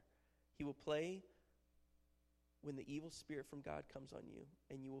lyre. He will play when the evil spirit from God comes on you,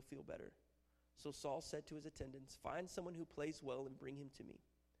 and you will feel better. So Saul said to his attendants, find someone who plays well and bring him to me.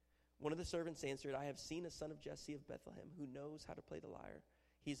 One of the servants answered, I have seen a son of Jesse of Bethlehem who knows how to play the lyre.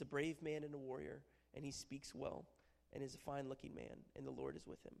 He is a brave man and a warrior, and he speaks well, and is a fine-looking man, and the Lord is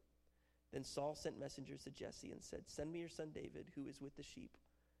with him. Then Saul sent messengers to Jesse and said, send me your son David, who is with the sheep.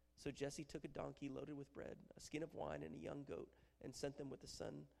 So Jesse took a donkey loaded with bread, a skin of wine, and a young goat, and sent them with his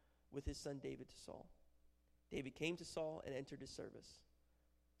son David to Saul. David came to Saul and entered his service.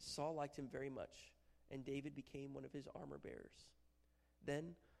 Saul liked him very much, and David became one of his armor bearers.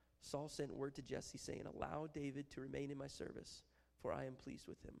 Then Saul sent word to Jesse, saying, allow David to remain in my service, for I am pleased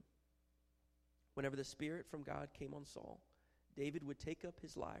with him. Whenever the Spirit from God came on Saul, David would take up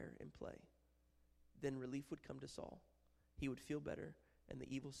his lyre and play. Then relief would come to Saul. He would feel better, and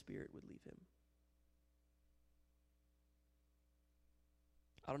the evil spirit would leave him.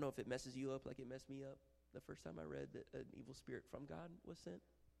 I don't know if it messes you up like it messed me up the first time I read that an evil spirit from God was sent.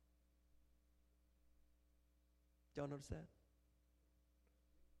 Y'all notice that?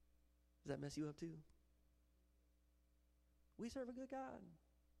 Does that mess you up too? We serve a good God.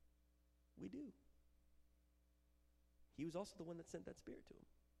 We do. He was also the one that sent that spirit to him.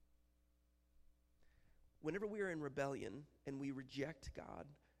 whenever we are in rebellion and we reject God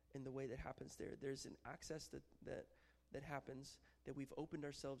in the way that happens there, there's an access that happens that we've opened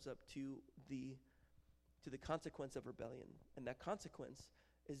ourselves up to the consequence of rebellion. And that consequence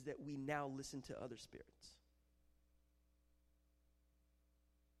is that we now listen to other spirits.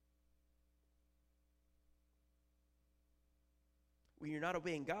 When you're not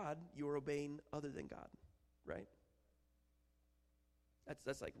obeying God, you are obeying other than God, right?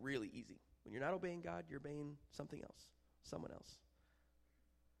 That's like really easy. When you're not obeying God, you're obeying something else, someone else.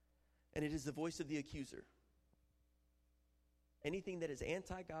 And it is the voice of the accuser. Anything that is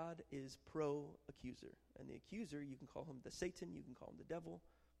anti-God is pro-accuser. And the accuser, you can call him the Satan, you can call him the devil.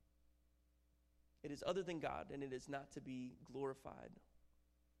 It is other than God, and it is not to be glorified.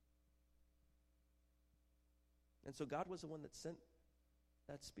 And so God was the one that sent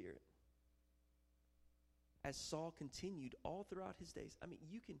that spirit. As Saul continued all throughout his days, I mean,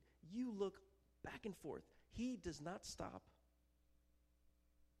 you look back and forth. He does not stop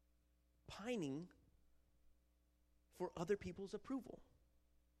pining for other people's approval.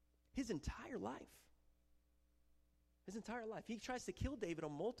 His entire life. He tries to kill David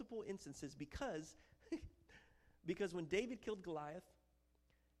on multiple instances because when David killed Goliath,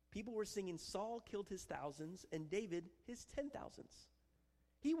 people were singing Saul killed his thousands and David his 10,000s.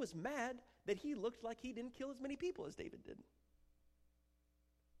 He was mad that he looked like he didn't kill as many people as David did.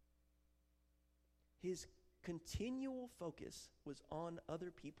 His continual focus was on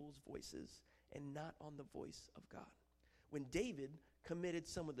other people's voices and not on the voice of God. When David committed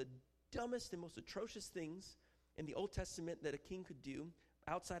some of the dumbest and most atrocious things in the Old Testament that a king could do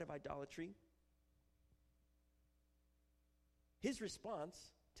outside of idolatry, his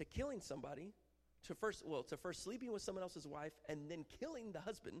response to killing somebody, to first sleeping with someone else's wife and then killing the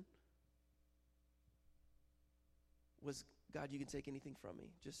husband, was, God, you can take anything from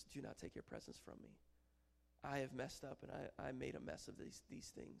me. Just do not take your presence from me. I have messed up and I made a mess of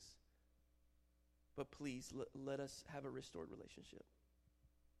these things. But please, let us have a restored relationship.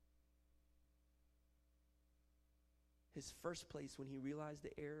 His first place when he realized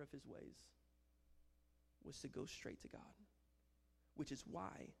the error of his ways was to go straight to God, which is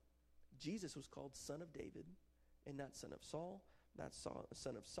why Jesus was called Son of David and not son of Saul, not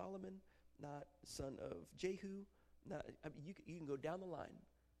son of Solomon, not son of Jehu. You can go down the line.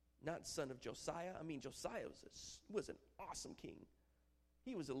 Not son of Josiah. I mean, Josiah was an awesome king.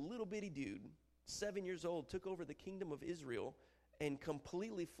 He was a little bitty dude, 7 years old, took over the kingdom of Israel and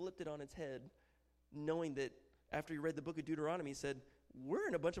completely flipped it on its head, knowing that after he read the book of Deuteronomy, he said, we're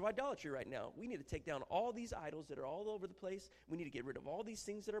in a bunch of idolatry right now. We need to take down all these idols that are all over the place. We need to get rid of all these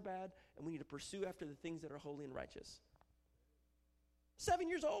things that are bad, and we need to pursue after the things that are holy and righteous. 7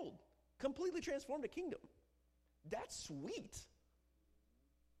 years old, completely transformed a kingdom. That's sweet.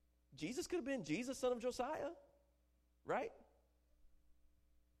 Jesus could have been Jesus, son of Josiah, right?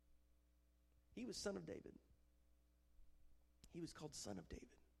 He was son of David. He was called Son of David.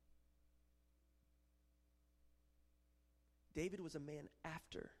 David was a man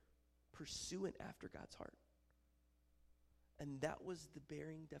pursuant after God's heart. And that was the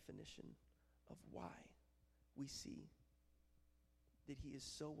bearing definition of why we see that he is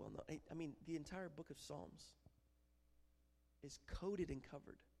so well known. I mean, the entire book of Psalms is coated and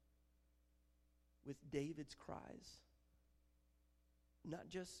covered with David's cries. Not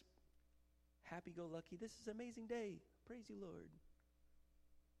just happy-go-lucky, this is an amazing day, praise you, Lord.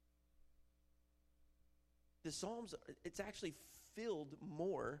 The Psalms, it's actually filled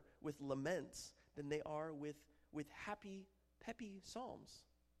more with laments than they are with happy, peppy psalms.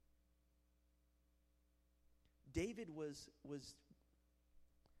 David was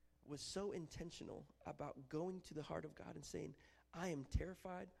so intentional about going to the heart of God and saying, I am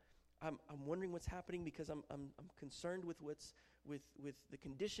terrified. I'm wondering what's happening because I'm concerned with with the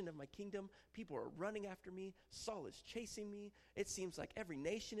condition of my kingdom. People are running after me. Saul is chasing me. It seems like every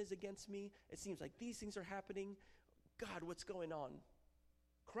nation is against me. It seems like these things are happening. God, what's going on?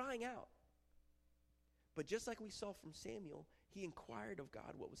 Crying out. But just like we saw from Samuel, he inquired of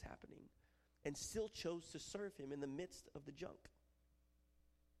God what was happening and still chose to serve him in the midst of the junk.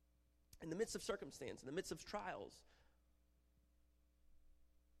 In the midst of circumstance, in the midst of trials.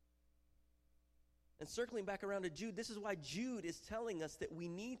 And circling back around to Jude, this is why Jude is telling us that we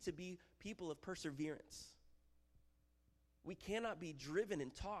need to be people of perseverance. We cannot be driven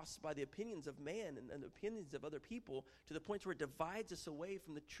and tossed by the opinions of man and the opinions of other people to the point where it divides us away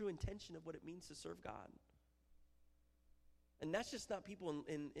from the true intention of what it means to serve God. And that's just not people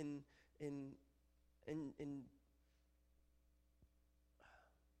in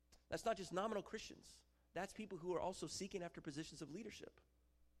that's not just nominal Christians. That's people who are also seeking after positions of leadership.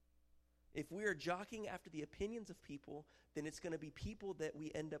 If we are jockeying after the opinions of people, then it's going to be people that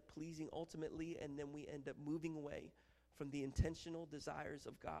we end up pleasing ultimately, and then we end up moving away from the intentional desires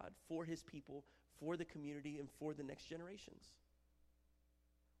of God for his people, for the community, and for the next generations.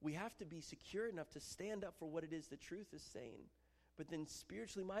 We have to be secure enough to stand up for what it is the truth is saying, but then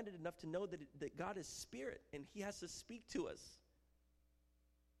spiritually minded enough to know that God is spirit, and he has to speak to us.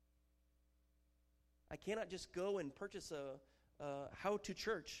 I cannot just go and purchase a how-to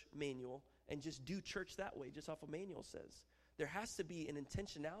church manual and just do church that way, just off a manual says. There has to be an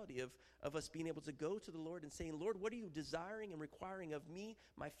intentionality of us being able to go to the Lord and saying, Lord, what are you desiring and requiring of me,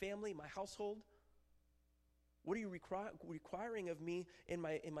 my family, my household? What are you requiring of me in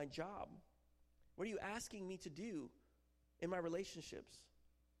my job? What are you asking me to do in my relationships?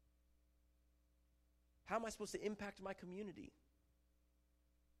 How am I supposed to impact my community?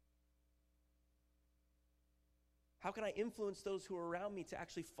 How can I influence those who are around me to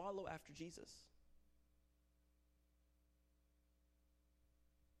actually follow after Jesus?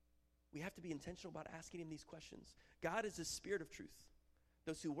 We have to be intentional about asking him these questions. God is the spirit of truth.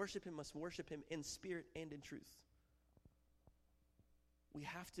 Those who worship him must worship him in spirit and in truth. We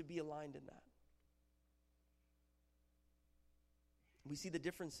have to be aligned in that. We see the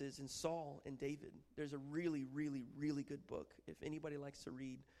differences in Saul and David. There's a really, really, really good book. If anybody likes to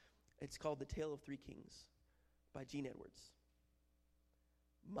read, it's called The Tale of Three Kings by Gene Edwards.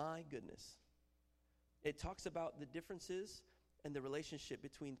 My goodness. It talks about the differences and the relationship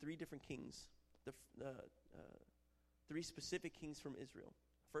between three different kings, three specific kings from Israel.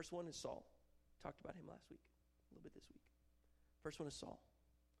 First one is Saul. Talked about him last week, a little bit this week. First one is Saul.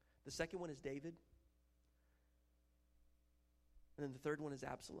 The second one is David. And then the third one is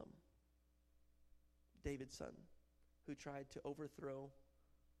Absalom, David's son, who tried to overthrow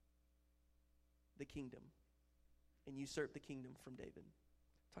the kingdom and usurp the kingdom from David.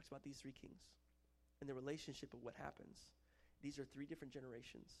 Talks about these three kings and the relationship of what happens. These are three different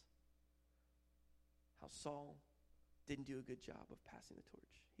generations. How Saul didn't do a good job of passing the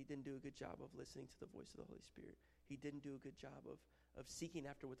torch. He didn't do a good job of listening to the voice of the Holy Spirit. He didn't do a good job of seeking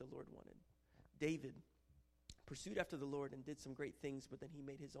after what the Lord wanted. David pursued after the Lord and did some great things, but then he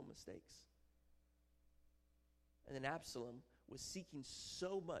made his own mistakes. And then Absalom was seeking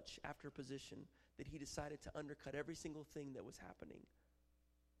so much after a position that he decided to undercut every single thing that was happening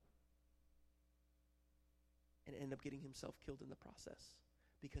and end up getting himself killed in the process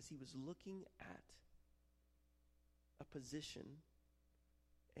because he was looking at a position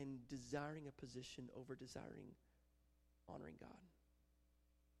and desiring a position over desiring honoring God.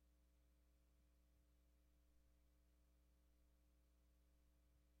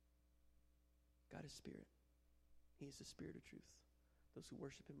 God is spirit. He is the spirit of truth. Those who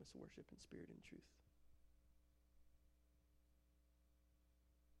worship him must worship in spirit and truth.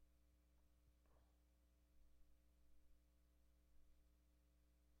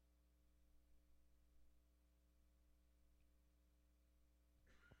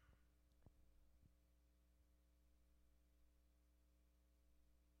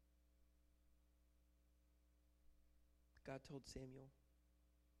 God told Samuel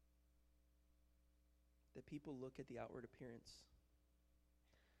that people look at the outward appearance,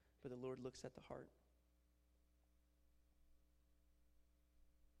 but the Lord looks at the heart.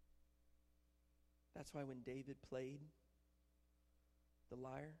 That's why when David played the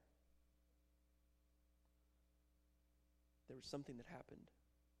lyre, there was something that happened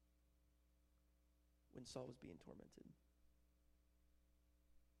when Saul was being tormented.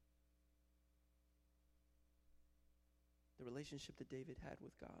 The relationship that David had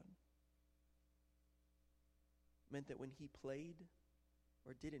with God meant that when he played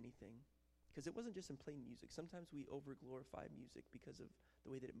or did anything, because it wasn't just in playing music. Sometimes we over-glorify music because of the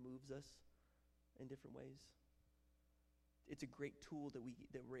way that it moves us in different ways. It's a great tool that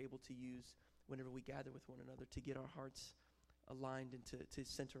we're able to use whenever we gather with one another to get our hearts aligned and to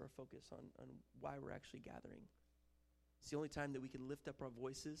center our focus on why we're actually gathering. It's the only time that we can lift up our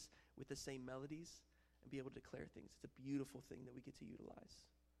voices with the same melodies and be able to declare things. It's a beautiful thing that we get to utilize.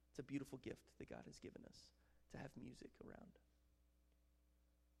 It's a beautiful gift that God has given us to have music around.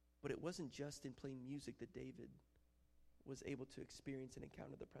 But it wasn't just in playing music that David was able to experience and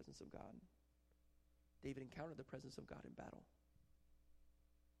encounter the presence of God. David encountered the presence of God in battle.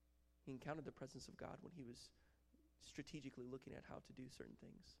 He encountered the presence of God when he was strategically looking at how to do certain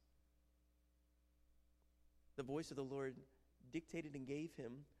things. The voice of the Lord dictated and gave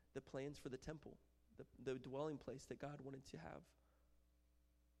him the plans for the temple, the dwelling place that God wanted to have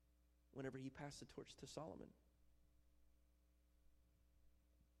whenever he passed the torch to Solomon.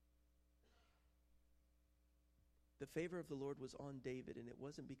 the favor of the Lord was on David, and it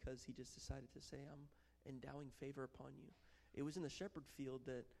wasn't because he just decided to say, I'm endowing favor upon you. It was in the shepherd field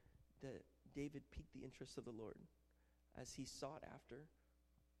that David piqued the interest of the Lord as he sought after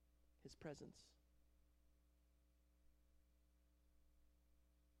his presence.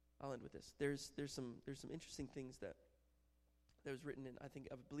 I'll end with this. There's some interesting things that was written in, I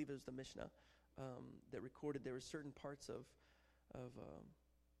believe it was the Mishnah, that recorded there were certain parts of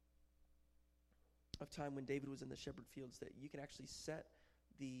time when David was in the shepherd fields that you can actually set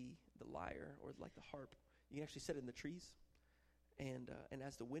the lyre, or like the harp, you can actually set it in the trees. And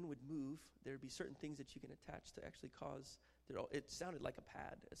as the wind would move, there would be certain things that you can attach to actually cause, it sounded like a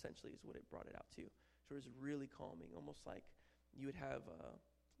pad, essentially, is what it brought it out to. So it was really calming, almost like you would have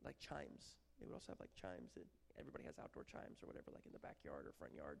like chimes. They would also have like chimes that everybody has outdoor chimes or whatever, like in the backyard or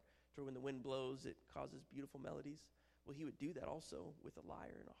front yard. So when the wind blows, it causes beautiful melodies. Well, he would do that also with a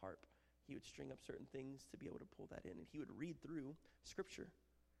lyre and a harp. He would string up certain things to be able to pull that in, and he would read through Scripture.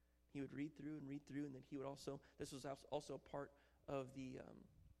 He would read through, and then he would also, this was also a part of the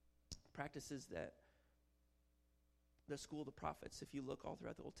practices that the school of the prophets, if you look all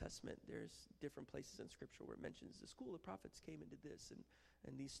throughout the Old Testament, there's different places in Scripture where it mentions the school of the prophets came and did this,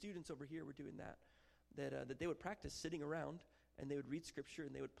 and these students over here were doing that they would practice sitting around, and they would read Scripture,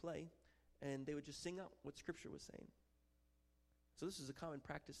 and they would play, and they would just sing out what Scripture was saying. So this is a common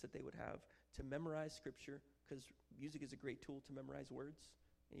practice that they would have to memorize Scripture, because music is a great tool to memorize words.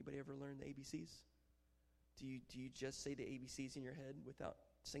 Anybody ever learn the ABCs? Do you just say the ABCs in your head without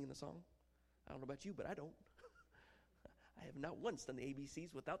singing the song? I don't know about you, but I don't. I have not once done the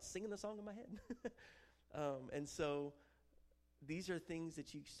ABCs without singing the song in my head. And so these are things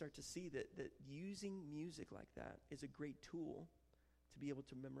that you start to see that using music like that is a great tool to be able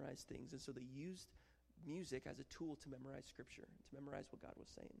to memorize things. And so they used music as a tool to memorize Scripture, to memorize what God was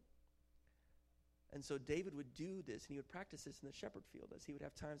saying. And so David would do this, and he would practice this in the shepherd field, as he would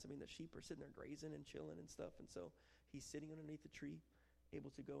have times, the sheep are sitting there grazing and chilling and stuff, and so he's sitting underneath the tree, able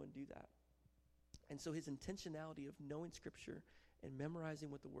to go and do that. And so his intentionality of knowing Scripture and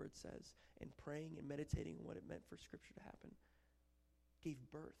memorizing what the Word says and praying and meditating on what it meant for Scripture to happen gave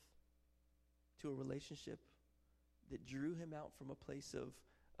birth to a relationship that drew him out from a place of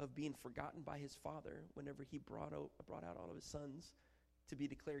being forgotten by his father whenever he brought out all of his sons to be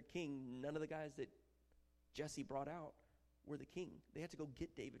declared king. None of the guys that Jesse brought out were the king. They had to go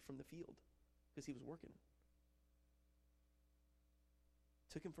get David from the field because he was working.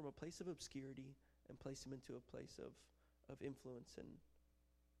 Took him from a place of obscurity and placed him into a place of influence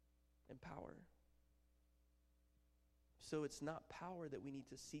and power. So it's not power that we need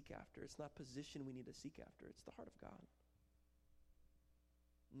to seek after. It's not position we need to seek after. It's the heart of God.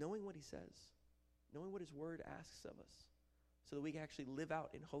 Knowing what he says, knowing what his word asks of us, so that we can actually live out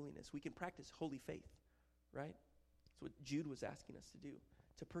in holiness. We can practice holy faith, right? That's what Jude was asking us to do,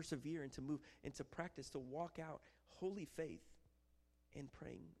 to persevere and to move and to practice, to walk out holy faith in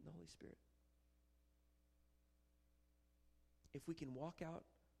praying in the Holy Spirit. If we can walk out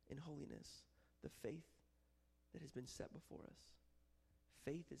in holiness, the faith that has been set before us.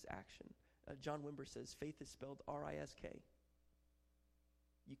 Faith is action. John Wimber says faith is spelled R-I-S-K.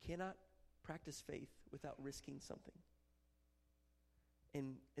 You cannot practice faith without risking something.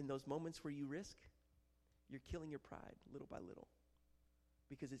 In those moments where you risk, you're killing your pride little by little.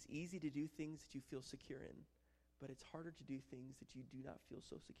 Because it's easy to do things that you feel secure in, but it's harder to do things that you do not feel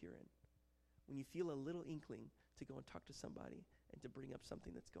so secure in. When you feel a little inkling to go and talk to somebody and to bring up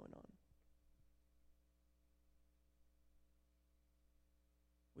something that's going on.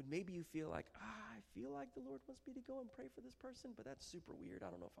 When maybe you feel like, I feel like the Lord wants me to go and pray for this person, but that's super weird.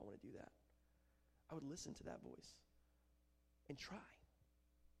 I don't know if I want to do that. I would listen to that voice and try.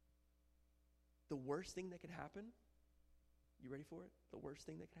 The worst thing that could happen, you ready for it? The worst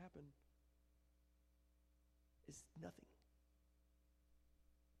thing that could happen is nothing.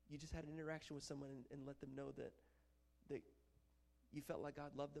 You just had an interaction with someone and let them know that you felt like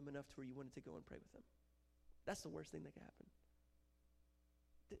God loved them enough to where you wanted to go and pray with them. That's the worst thing that could happen.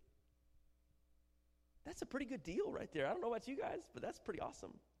 That's a pretty good deal right there. I don't know about you guys, but that's pretty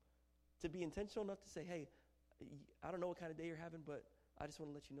awesome. To be intentional enough to say, hey, I don't know what kind of day you're having, but I just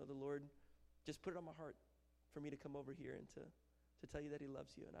want to let you know the Lord just put it on my heart for me to come over here and to tell you that he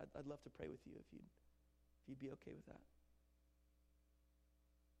loves you. And I'd love to pray with you if you'd be okay with that.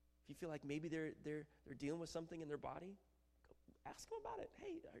 If you feel like maybe they're dealing with something in their body, ask them about it.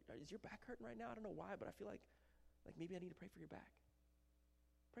 Hey, is your back hurting right now? I don't know why, but I feel like maybe I need to pray for your back.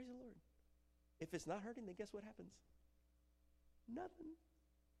 Praise the Lord. If it's not hurting, then guess what happens? Nothing.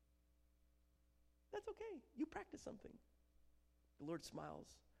 That's okay. You practice something. The Lord smiles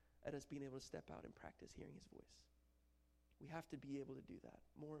at us being able to step out and practice hearing his voice. We have to be able to do that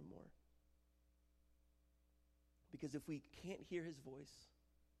more and more. Because if we can't hear his voice,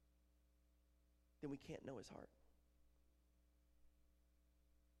 then we can't know his heart.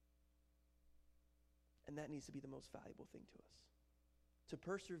 And that needs to be the most valuable thing to us. To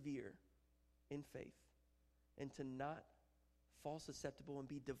persevere in faith and to not fall susceptible and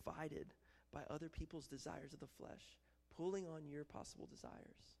be divided by other people's desires of the flesh, pulling on your possible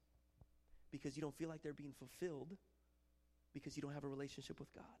desires because you don't feel like they're being fulfilled because you don't have a relationship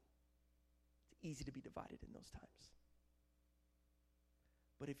with God. It's easy to be divided in those times.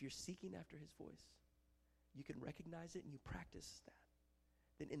 But if you're seeking after his voice, you can recognize it and you practice that.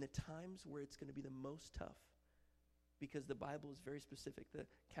 Then in the times where it's going to be the most tough, because the Bible is very specific, the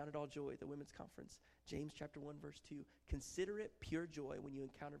Count It All Joy, the women's conference, James chapter 1, verse 2, consider it pure joy when you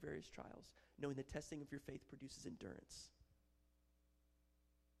encounter various trials, knowing the testing of your faith produces endurance.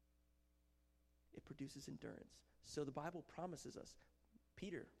 It produces endurance. So the Bible promises us,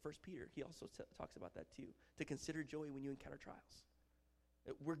 First Peter, he also talks about that too, to consider joy when you encounter trials.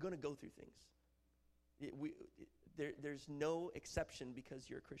 We're going to go through things. There's no exception because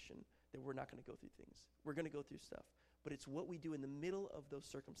you're a Christian that we're not going to go through things. We're going to go through stuff. But it's what we do in the middle of those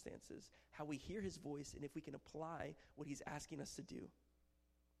circumstances, how we hear his voice, and if we can apply what he's asking us to do.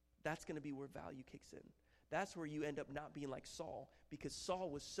 That's going to be where value kicks in. That's where you end up not being like Saul, because Saul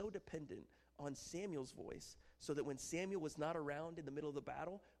was so dependent on Samuel's voice, so that when Samuel was not around in the middle of the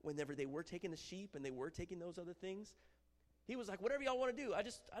battle, whenever they were taking the sheep and they were taking those other things, he was like, whatever y'all want to do, I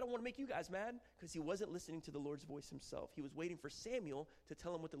don't want to make you guys mad, because he wasn't listening to the Lord's voice himself. He was waiting for Samuel to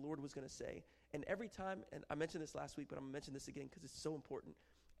tell him what the Lord was going to say. And every time, and I mentioned this last week, but I'm going to mention this again because it's so important.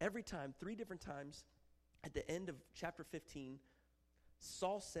 Every time, 3 different times, at the end of chapter 15,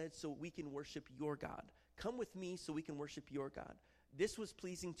 Saul said, so we can worship your God. Come with me so we can worship your God. This was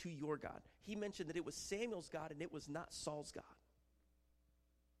pleasing to your God. He mentioned that it was Samuel's God and it was not Saul's God.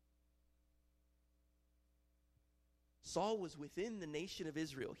 Saul was within the nation of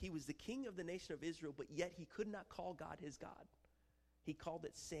Israel. He was the king of the nation of Israel, but yet he could not call God his God. He called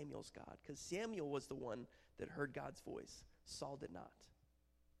it Samuel's God, because Samuel was the one that heard God's voice. Saul did not.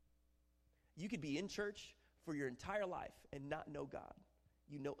 You could be in church for your entire life and not know God.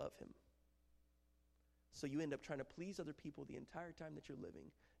 You know of him. So you end up trying to please other people the entire time that you're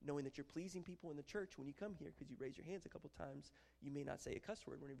living, knowing that you're pleasing people in the church when you come here because you raise your hands a couple times. You may not say a cuss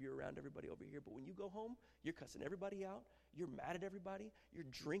word whenever you're around everybody over here, but when you go home, you're cussing everybody out. You're mad at everybody. You're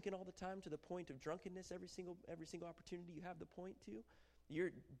drinking all the time to the point of drunkenness every single opportunity you have the point to.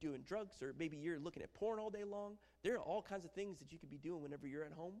 You're doing drugs, or maybe you're looking at porn all day long. There are all kinds of things that you could be doing whenever you're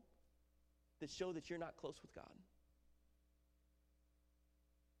at home that show that you're not close with God.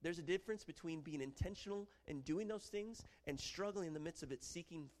 There's a difference between being intentional and doing those things and struggling in the midst of it,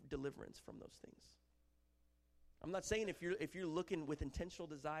 seeking deliverance from those things. I'm not saying if you're looking with intentional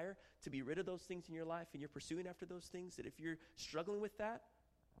desire to be rid of those things in your life and you're pursuing after those things, that if you're struggling with that,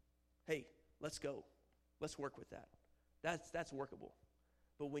 hey, let's go. Let's work with that. That's workable.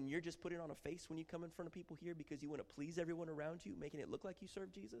 But when you're just putting on a face when you come in front of people here because you want to please everyone around you, making it look like you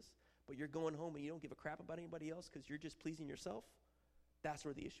serve Jesus, but you're going home and you don't give a crap about anybody else because you're just pleasing yourself, that's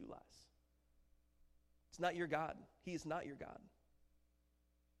where the issue lies. It's not your God. He is not your God.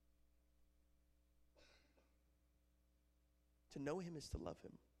 To know him is to love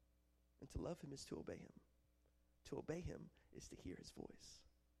him. And to love him is to obey him. To obey him is to hear his voice.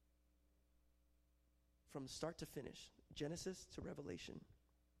 From start to finish, Genesis to Revelation,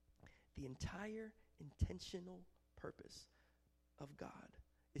 the entire intentional purpose of God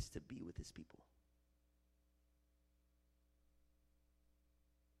is to be with his people.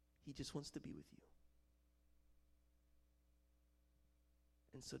 He just wants to be with you.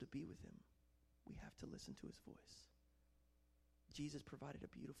 And so to be with him, we have to listen to his voice. Jesus provided a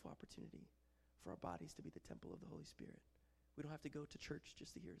beautiful opportunity for our bodies to be the temple of the Holy Spirit. We don't have to go to church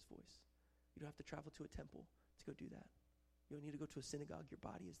just to hear his voice. You don't have to travel to a temple to go do that. You don't need to go to a synagogue. Your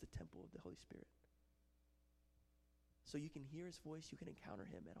body is the temple of the Holy Spirit. So you can hear his voice. You can encounter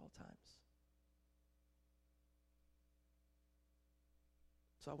him at all times.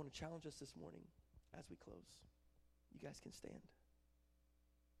 So I want to challenge us this morning as we close. You guys can stand.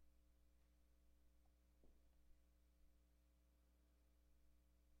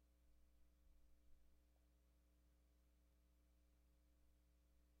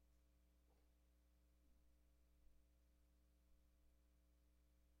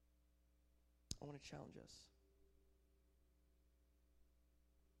 I want to challenge us.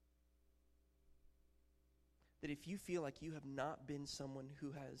 That if you feel like you have not been someone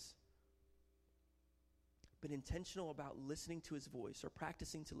who has been intentional about listening to his voice or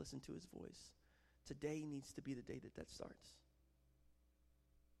practicing to listen to his voice, today needs to be the day that starts.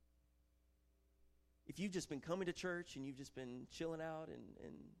 If you've just been coming to church and you've just been chilling out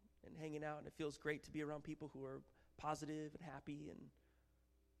and hanging out, and it feels great to be around people who are positive and happy, and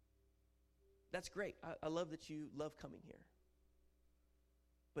that's great. I love that you love coming here.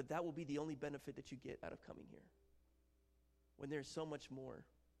 But that will be the only benefit that you get out of coming here. When there's so much more,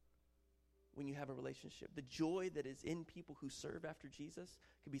 when you have a relationship. The joy that is in people who serve after Jesus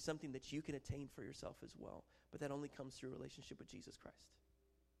could be something that you can attain for yourself as well. But that only comes through a relationship with Jesus Christ.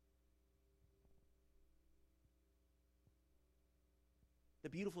 The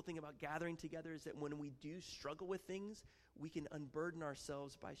beautiful thing about gathering together is that when we do struggle with things, we can unburden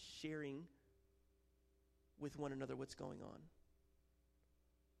ourselves by sharing with one another what's going on.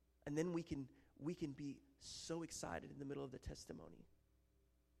 And then we can be so excited in the middle of the testimony.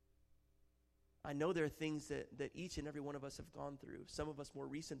 I know there are things that each and every one of us have gone through, some of us more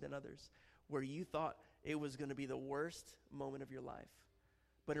recent than others, where you thought it was going to be the worst moment of your life.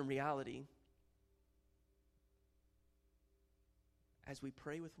 But in reality, as we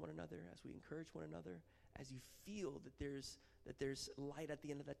pray with one another, as we encourage one another, as you feel that there's light at the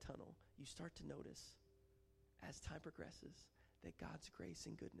end of that tunnel, you start to notice, as time progresses, that God's grace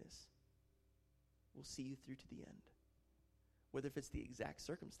and goodness will see you through to the end. Whether if it's the exact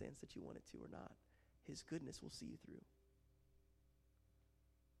circumstance that you want it to or not, His goodness will see you through.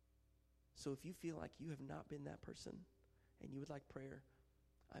 So if you feel like you have not been that person and you would like prayer,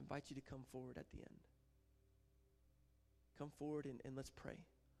 I invite you to come forward at the end. Come forward and let's pray.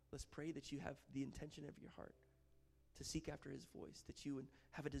 Let's pray that you have the intention of your heart to seek after His voice, that you would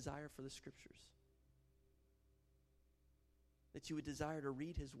have a desire for the Scriptures, that you would desire to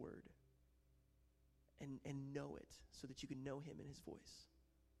read His Word and know it so that you can know Him and His voice,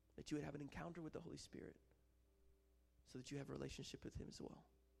 that you would have an encounter with the Holy Spirit so that you have a relationship with Him as well,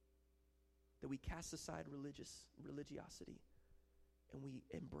 that we cast aside religiosity and we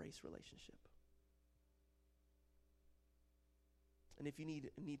embrace relationship. And if you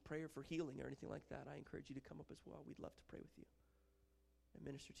need prayer for healing or anything like that, I encourage you to come up as well. We'd love to pray with you and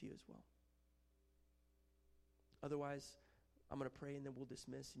minister to you as well. Otherwise, I'm going to pray and then we'll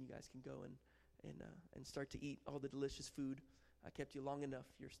dismiss and you guys can go and start to eat all the delicious food. I kept you long enough.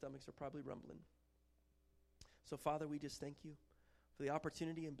 Your stomachs are probably rumbling. So, Father, we just thank you for the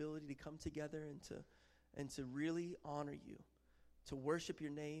opportunity and ability to come together and to really honor you, to worship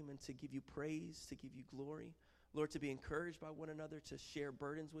your name and to give you praise, to give you glory. Lord, to be encouraged by one another, to share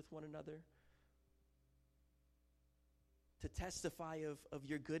burdens with one another, to testify of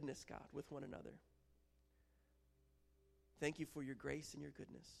your goodness, God, with one another. Thank you for your grace and your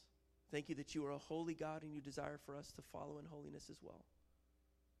goodness. Thank you that you are a holy God and you desire for us to follow in holiness as well.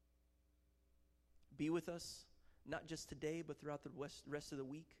 Be with us, not just today, but throughout the rest of the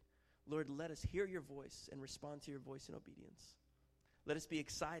week. Lord, let us hear your voice and respond to your voice in obedience. Let us be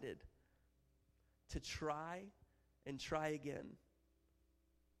excited to try and try again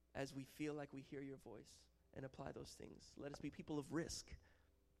as we feel like we hear your voice and apply those things. Let us be people of risk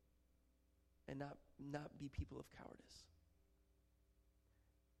and not be people of cowardice.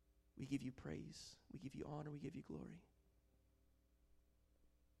 We give you praise, we give you honor, we give you glory.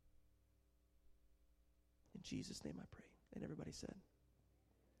 In Jesus' name I pray. And everybody said,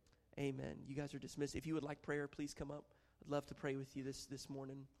 amen. You guys are dismissed. If you would like prayer, please come up. I'd love to pray with you this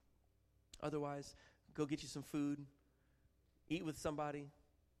morning. Otherwise, go get you some food, eat with somebody,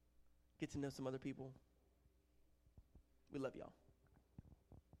 get to know some other people. We love y'all.